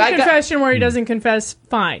there. One I got- confession where he doesn't confess,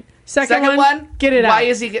 fine. Second Second one, get it why out.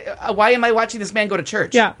 is he? Why am I watching this man go to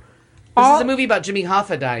church? Yeah. This is a movie about Jimmy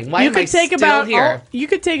Hoffa dying. Why You am I could take still here? you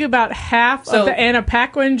could take about half So- of the Anna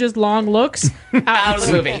Paquin just long looks Out of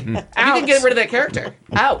the movie. You can get rid of that character.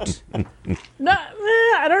 Out. No,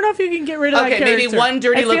 I don't know if you can get rid of that Okay, character. maybe one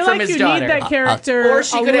dirty I look feel from like his you daughter. need that character Or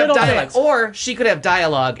she a could have little dialogue. bit. Or she could have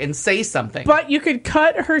dialogue and say something. But you could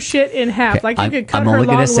cut her shit in half. Okay, Like you could cut I'm her only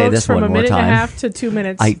long gonna say looks this from one a more minute and a time. half to 2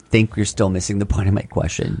 minutes. I think you're still missing the point of my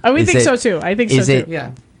question. We Is think it- so too. I think is so it- too.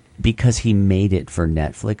 yeah. Because he made it for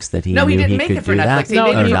Netflix that he No, knew he didn't he make could it for do Netflix. that? He No,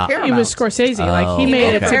 made it he, for not? Paramount. it was Scorsese. Like he Oh, made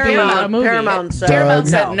okay. it to be a movie. Paramount said. Paramount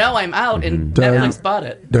said, No. no, I'm out, and Doug- Netflix bought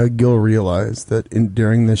it. Doug, you'll realize that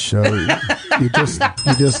during this show, you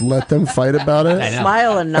just let them fight about it, I know.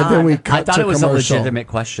 Smile and nod. and then we I cut thought to it was a commercial. legitimate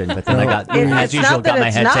question, but then I got, It's as usual, not that got my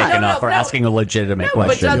it's head not. taken No, off for no. asking a legitimate But,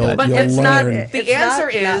 question. Doug, You'll- but you'll it's not. learn. The It's answer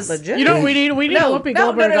not is legit. You know, we need a Whoopi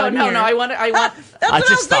Goldberg on here. I want. That's I what I was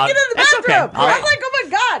just thought- thinking in the It's okay. bathroom. I I'll- was like, oh my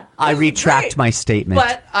God. I this is retract great. my statement.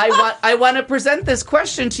 But I want to present this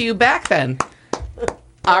question to you back then.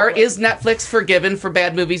 Is Netflix forgiven for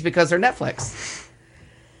bad movies because they're Netflix?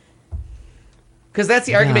 Because that's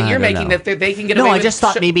the argument I you're don't making, know. that they can get No, away I with. just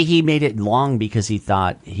thought maybe he made it long because he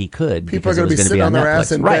thought he could. People are because going it to be was sitting be on their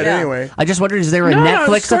ass in Netflix. bed Right. anyway. I just wondered, is there a No,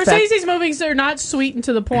 Netflix effect? Scorsese's movies are not sweet and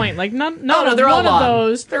to the point. Like none no, they're all one of long.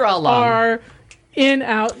 those. They're all long. Are in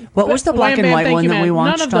out. What was the black Wham, and bam, white thank one you, that we man.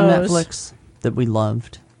 watched None on of those. Netflix that we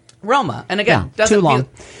loved? Roma, and again, Yeah, doesn't too long.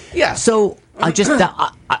 feel- yeah. So I just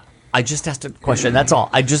I just asked a question. That's all.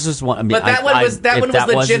 I just want. I mean, But that one was if was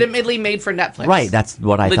wasn't- legitimately made for Netflix. right. That's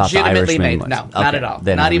what I thought. The Legitimately Irishman made. was. No, not at all.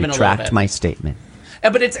 Then Not I even a little retract bit. my statement.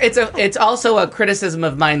 But it's also a criticism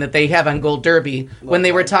of mine that they have on Gold Derby when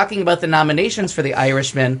they were talking about the nominations for The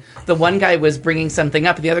Irishman. The one guy was bringing something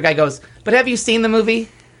up, and the other guy goes, "But have you seen the movie?"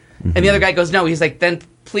 And the other guy goes, "No." He's like, "Then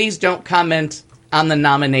please don't comment on the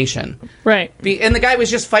nomination." Right. And the guy was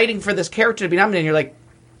just fighting for this character to be nominated. And you're like,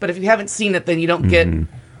 but if you haven't seen it, then you don't get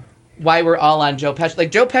why we're all on Joe Pesci. Like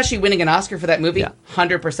Joe Pesci winning an Oscar for that movie,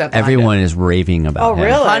 100%. Everyone is raving about. Oh, him.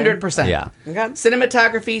 really? 100%. Yeah. Okay.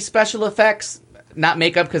 Cinematography, special effects, not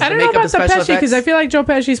makeup because I the don't know makeup about is the special Pesci because I effects. feel like Joe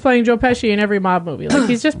Pesci's playing Joe Pesci in every mob movie. Like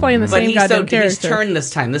he's just playing the But same he's goddamn he's character. turned this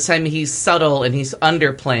time. This time he's subtle and he's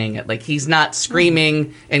underplaying it. Like he's not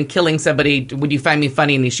screaming and killing somebody. Would you find me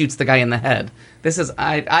funny? And he shoots the guy in the head. This is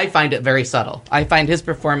I find it very subtle. I find his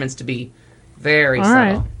performance to be very All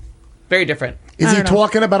subtle, right. very different. Is I he don't know.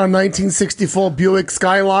 talking about a 1964 Buick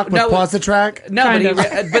Skylark with No, Positrack? No, Kind but,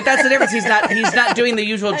 of. but that's the difference. He's not doing the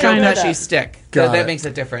usual Joe Kind of. Pesci stick. Got That it. makes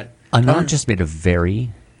it different. Anand just made a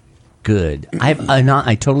very good.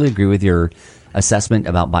 I totally agree with your assessment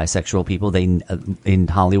about bisexual people. They in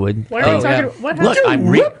Hollywood. What are you Oh, talking yeah. about? What Look,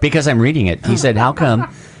 happened? because I'm reading it. He said, "How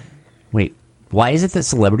come? Wait, why is it that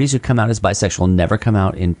celebrities who come out as bisexual never come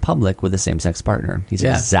out in public with a same-sex partner?" He's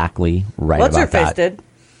Yeah. exactly right What's her about face that. did?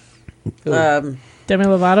 Demi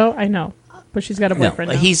Lovato? I know. But she's got a No,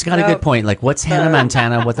 boyfriend now. he's got a good point. Like, what's Hannah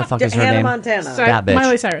Montana? What the fuck is her Hannah name? Montana. That bitch.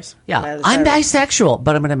 Miley Cyrus. Yeah, Miley I'm Cyrus. bisexual,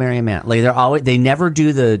 but I'm going to marry a man. Like they never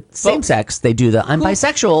do the same sex. They do the I'm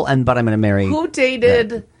bisexual, but I'm going to marry Who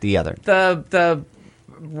dated the other. the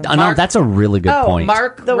No, Mark- that's a really good Oh, point.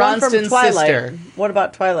 Mark The one from Ronston's Twilight. sister? What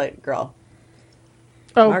about Twilight Girl?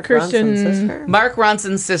 Oh, Mark Kirsten. Ronson's sister? Mark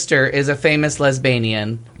Ronson's sister is a famous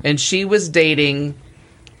lesbian, and she was dating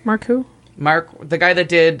Mark who? Mark, the guy that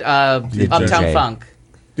did Uptown DJ. Funk.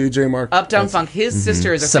 DJ Mark. Uptown Funk. His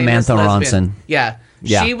sister is a Samantha famous lesbian. Ronson. Yeah.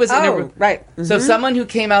 Yeah. She was in Oh, a, right. So someone who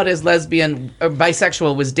came out as lesbian or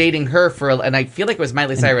bisexual was dating her and I feel like it was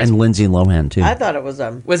Miley Cyrus. and Lindsay Lohan too. I thought it was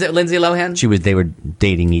Was it Lindsay Lohan? They were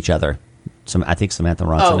dating each other. I think Samantha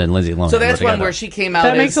Ronson and Lindsay Lohan. So that's were one together. where she came out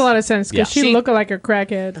That as, makes a lot of sense because Yeah. she She- looked like a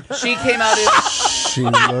crackhead. She came out as She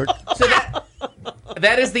looked. so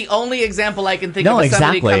that is the only example I can think No, of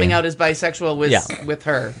somebody exactly. coming out as bisexual was Yeah. with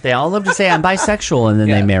her. They all love to say I'm bisexual, and then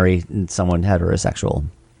Yeah. they marry someone heterosexual.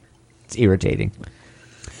 It's irritating.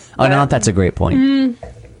 Oh no, that's a great point.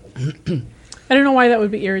 I don't know why that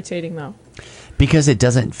would be irritating though. Because it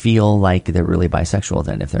doesn't feel like they're really bisexual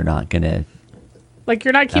then if they're not gonna. Like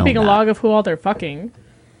you're not keeping a no. log of who all they're fucking,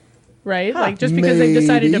 right? Like just because they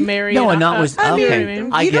decided to Maybe. marry. No, an- and not was you know what I okay.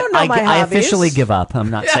 mean? I You don't know my I officially hobbies. give up. I'm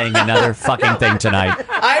not saying another fucking thing tonight.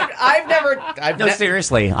 I've No,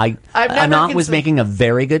 seriously. I've never Anant was considered- making a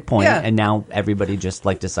very good point, Yeah. and now everybody just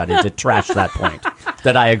like decided to trash that point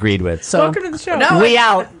that I agreed with. So Welcome to the show. No, we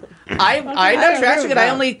out. I'm I not agree trashing with it. I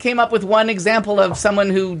that. only came up with one example of someone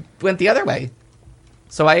who went the other way.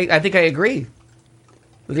 So I think I agree.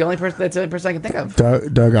 The only person that's the only person I can think of.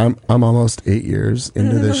 Doug, I'm almost 8 years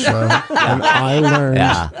into this show, and I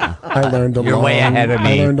learned You're way ahead of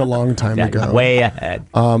me. I learned a long time ago. Way ahead.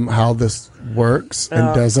 How this works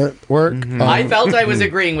and doesn't work. I felt I was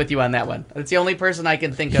agreeing with you on that one. That's the only person I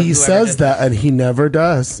can think of. He says that, and he never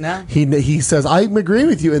does. No? He says I'm agreeing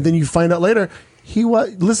with you, and then you find out later.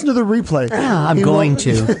 Listen to the replay. I'm going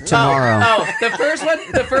to tomorrow. Oh,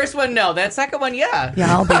 the first one, no. That second one, yeah.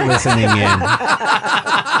 Yeah, I'll be listening in.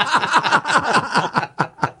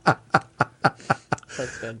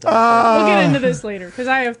 That's fantastic. We'll get into this later because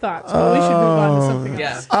I have thoughts. But we should move on to something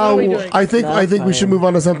else. What are we doing? I think we should move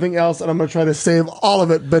on to something else, and I'm going to try to save all of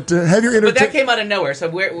it. But have your But that came out of nowhere. So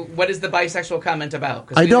what is the bisexual comment about?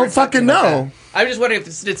 'Cause I we don't weren't talking fucking about know. that. I was just wondering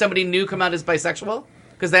did somebody new come out as bisexual?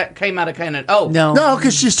 Because that came out of kind of No,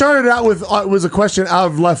 because she started out with it was a question out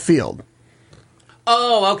of left field.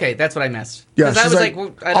 Oh, okay, that's what I missed. Yeah, 'Cause I she's was like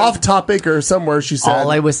I don't- off topic or somewhere. She said,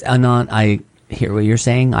 I hear what you're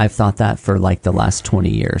saying. I've thought that for like the last 20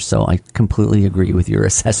 years, so I completely agree with your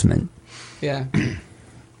assessment. Yeah.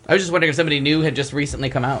 I was just wondering if somebody new had just recently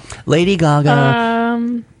come out. Lady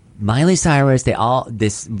Gaga, Miley Cyrus,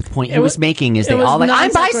 this point he was making is they all like,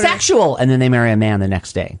 I'm bisexual, and then they marry a man the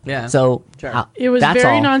next day. Yeah. So it was that's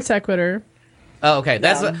very all. non sequitur. Oh, okay.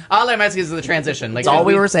 That's all I'm asking is the transition. Like That's all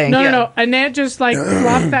we were saying. No. Annette just flopped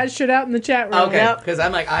that shit out in the chat room. Okay, because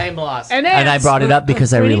I'm like, I am lost. Annette, And I brought it up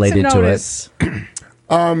because I we need related some to notice.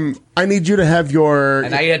 it. I need you to have your.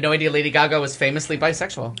 And I had no idea Lady Gaga was famously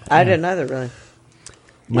bisexual. I didn't either, really.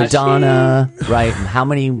 Madonna, right? How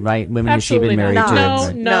many women has she been married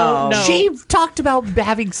to? No. She talked about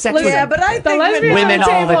having sex with Yeah, but I The think lesbian Women on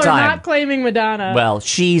the all the table time. are not claiming Madonna. Well,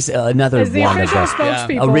 she's another as the one of official the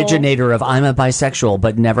spokespeople. originator of I'm a bisexual,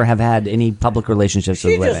 but never have had any public relationships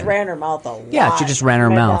she with women. just ran her mouth a lot. Yeah, she just ran her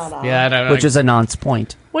mouth. Madonna. Yeah, I don't know. Which is a nonce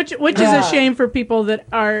point. Which is a shame for people that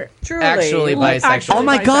are Truly. actually bisexual. Oh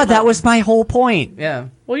my God, that was my whole point. Yeah.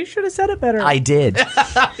 Well, you should have said it better. I did.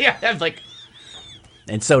 Yeah, I'm like,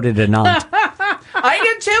 And so did Anant. I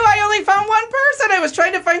did too. I only found one person. I was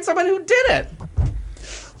trying to find someone who did it.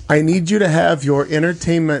 I need you to have your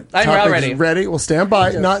entertainment I'm topics ready. Well, stand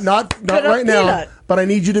by. Not right now. peanut. But I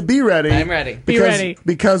need you to be ready. I'm ready. Be ready.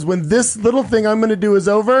 Because when this little thing I'm going to do is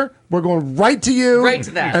over, we're going right to you. Right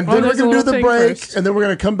to that. And Oh, then we're there's a going to do little the thing break. first. And then we're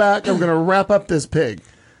going to come back and we're going to wrap up this pig.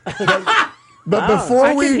 But before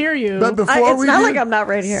I we can hear you. But before It's we not do, like I'm not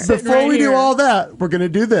right here. before right we do here. all that, we're going to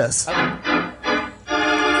do this.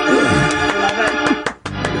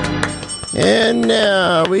 And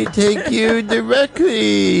now we take you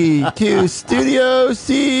directly to Studio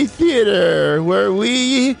C Theater, where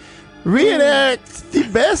we reenact the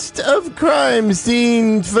best of crime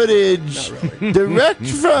scene footage, direct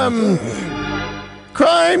from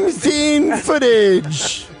crime scene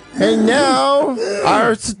footage. And now,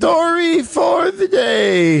 our story for the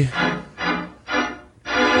day.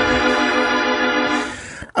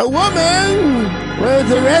 A woman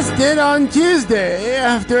was arrested on Tuesday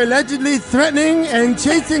after allegedly threatening and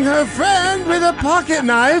chasing her friend with a pocket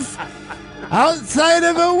knife outside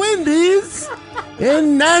of a Wendy's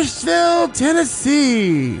in Nashville,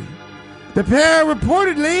 Tennessee. The pair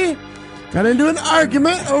reportedly got into an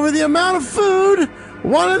argument over the amount of food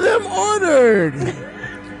one of them ordered.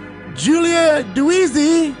 Julia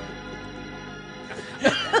Dweezy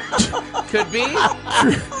Could be.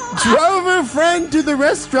 drove her friend to the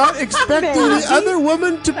restaurant expecting the other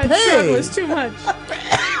woman to That drug pay. was too much.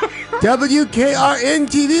 WKRN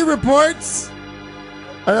TV reports.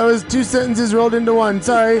 That was two sentences rolled into one.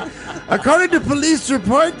 Sorry. According to police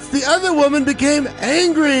reports, the other woman became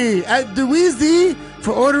angry at Dweezy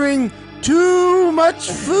for ordering too much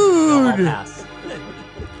food.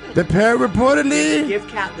 The pair reportedly. Give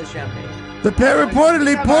Kat the champagne. The pair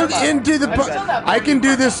reportedly pulled into the. I can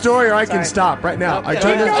do this story, or I can stop right now. I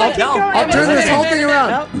turn this. I'll turn this whole thing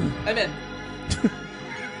around. I'm in.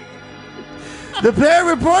 The pair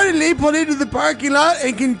reportedly pulled into the parking lot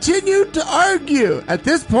and continued to argue. At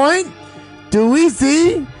this point,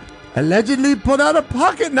 Dweezy allegedly pulled out a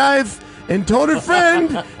pocket knife and told her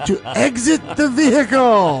friend to exit the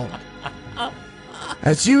vehicle.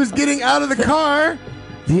 As she was getting out of the car,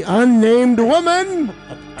 the unnamed woman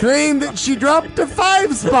claimed that she dropped a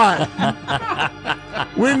 5 spot.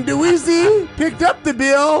 When Dweezy picked up the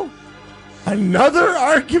bill, another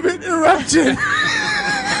argument erupted.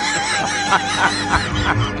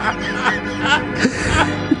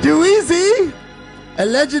 Dweezy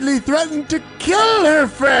allegedly threatened to kill her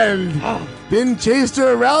friend, then chased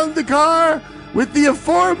her around the car with the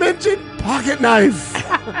aforementioned pocket knife.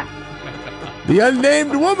 The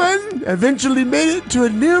unnamed woman eventually made it to a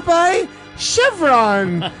nearby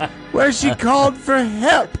Chevron where she called for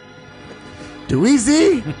help.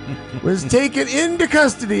 Dweezy was taken into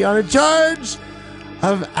custody on a charge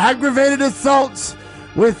of aggravated assault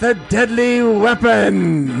with a deadly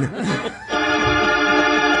weapon.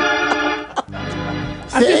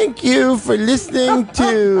 Thank you for listening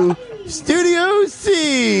to Studio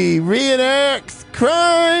C reenacts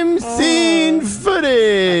crime scene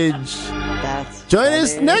footage. Join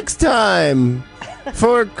us next time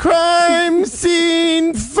for crime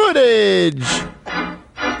scene footage.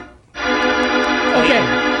 Okay,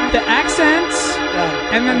 the accents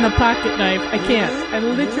and then the pocket knife. I can't. I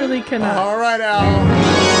literally cannot. All right, Al.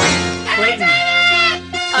 Clayton.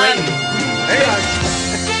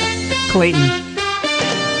 Clayton.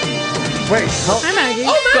 Wait. Hi, Maggie.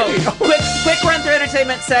 So, quick run through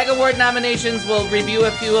entertainment. SAG Award nominations. We'll review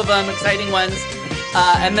a few of them, exciting ones.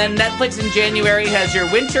 And then Netflix in January has your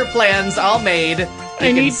winter plans all made.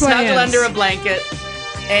 You can snuggle under a blanket.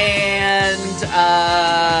 And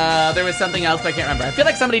there was something else, but I can't remember. I feel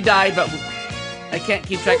like somebody died, but I can't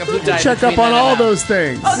keep track of who died. Check up on all those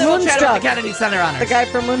things. Oh, then we'll chat about the Kennedy Center honors. The guy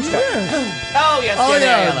from Moonstruck. Oh,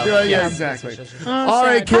 yes. Yeah, exactly. All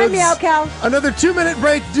right, Hi, kids. Meow Cow. Another 2-minute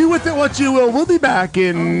break. Do with it what you will. We'll be back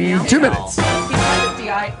in 2 minutes.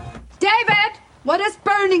 David, what does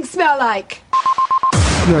burning smell like?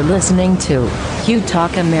 You're listening to Q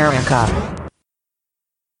Talk America.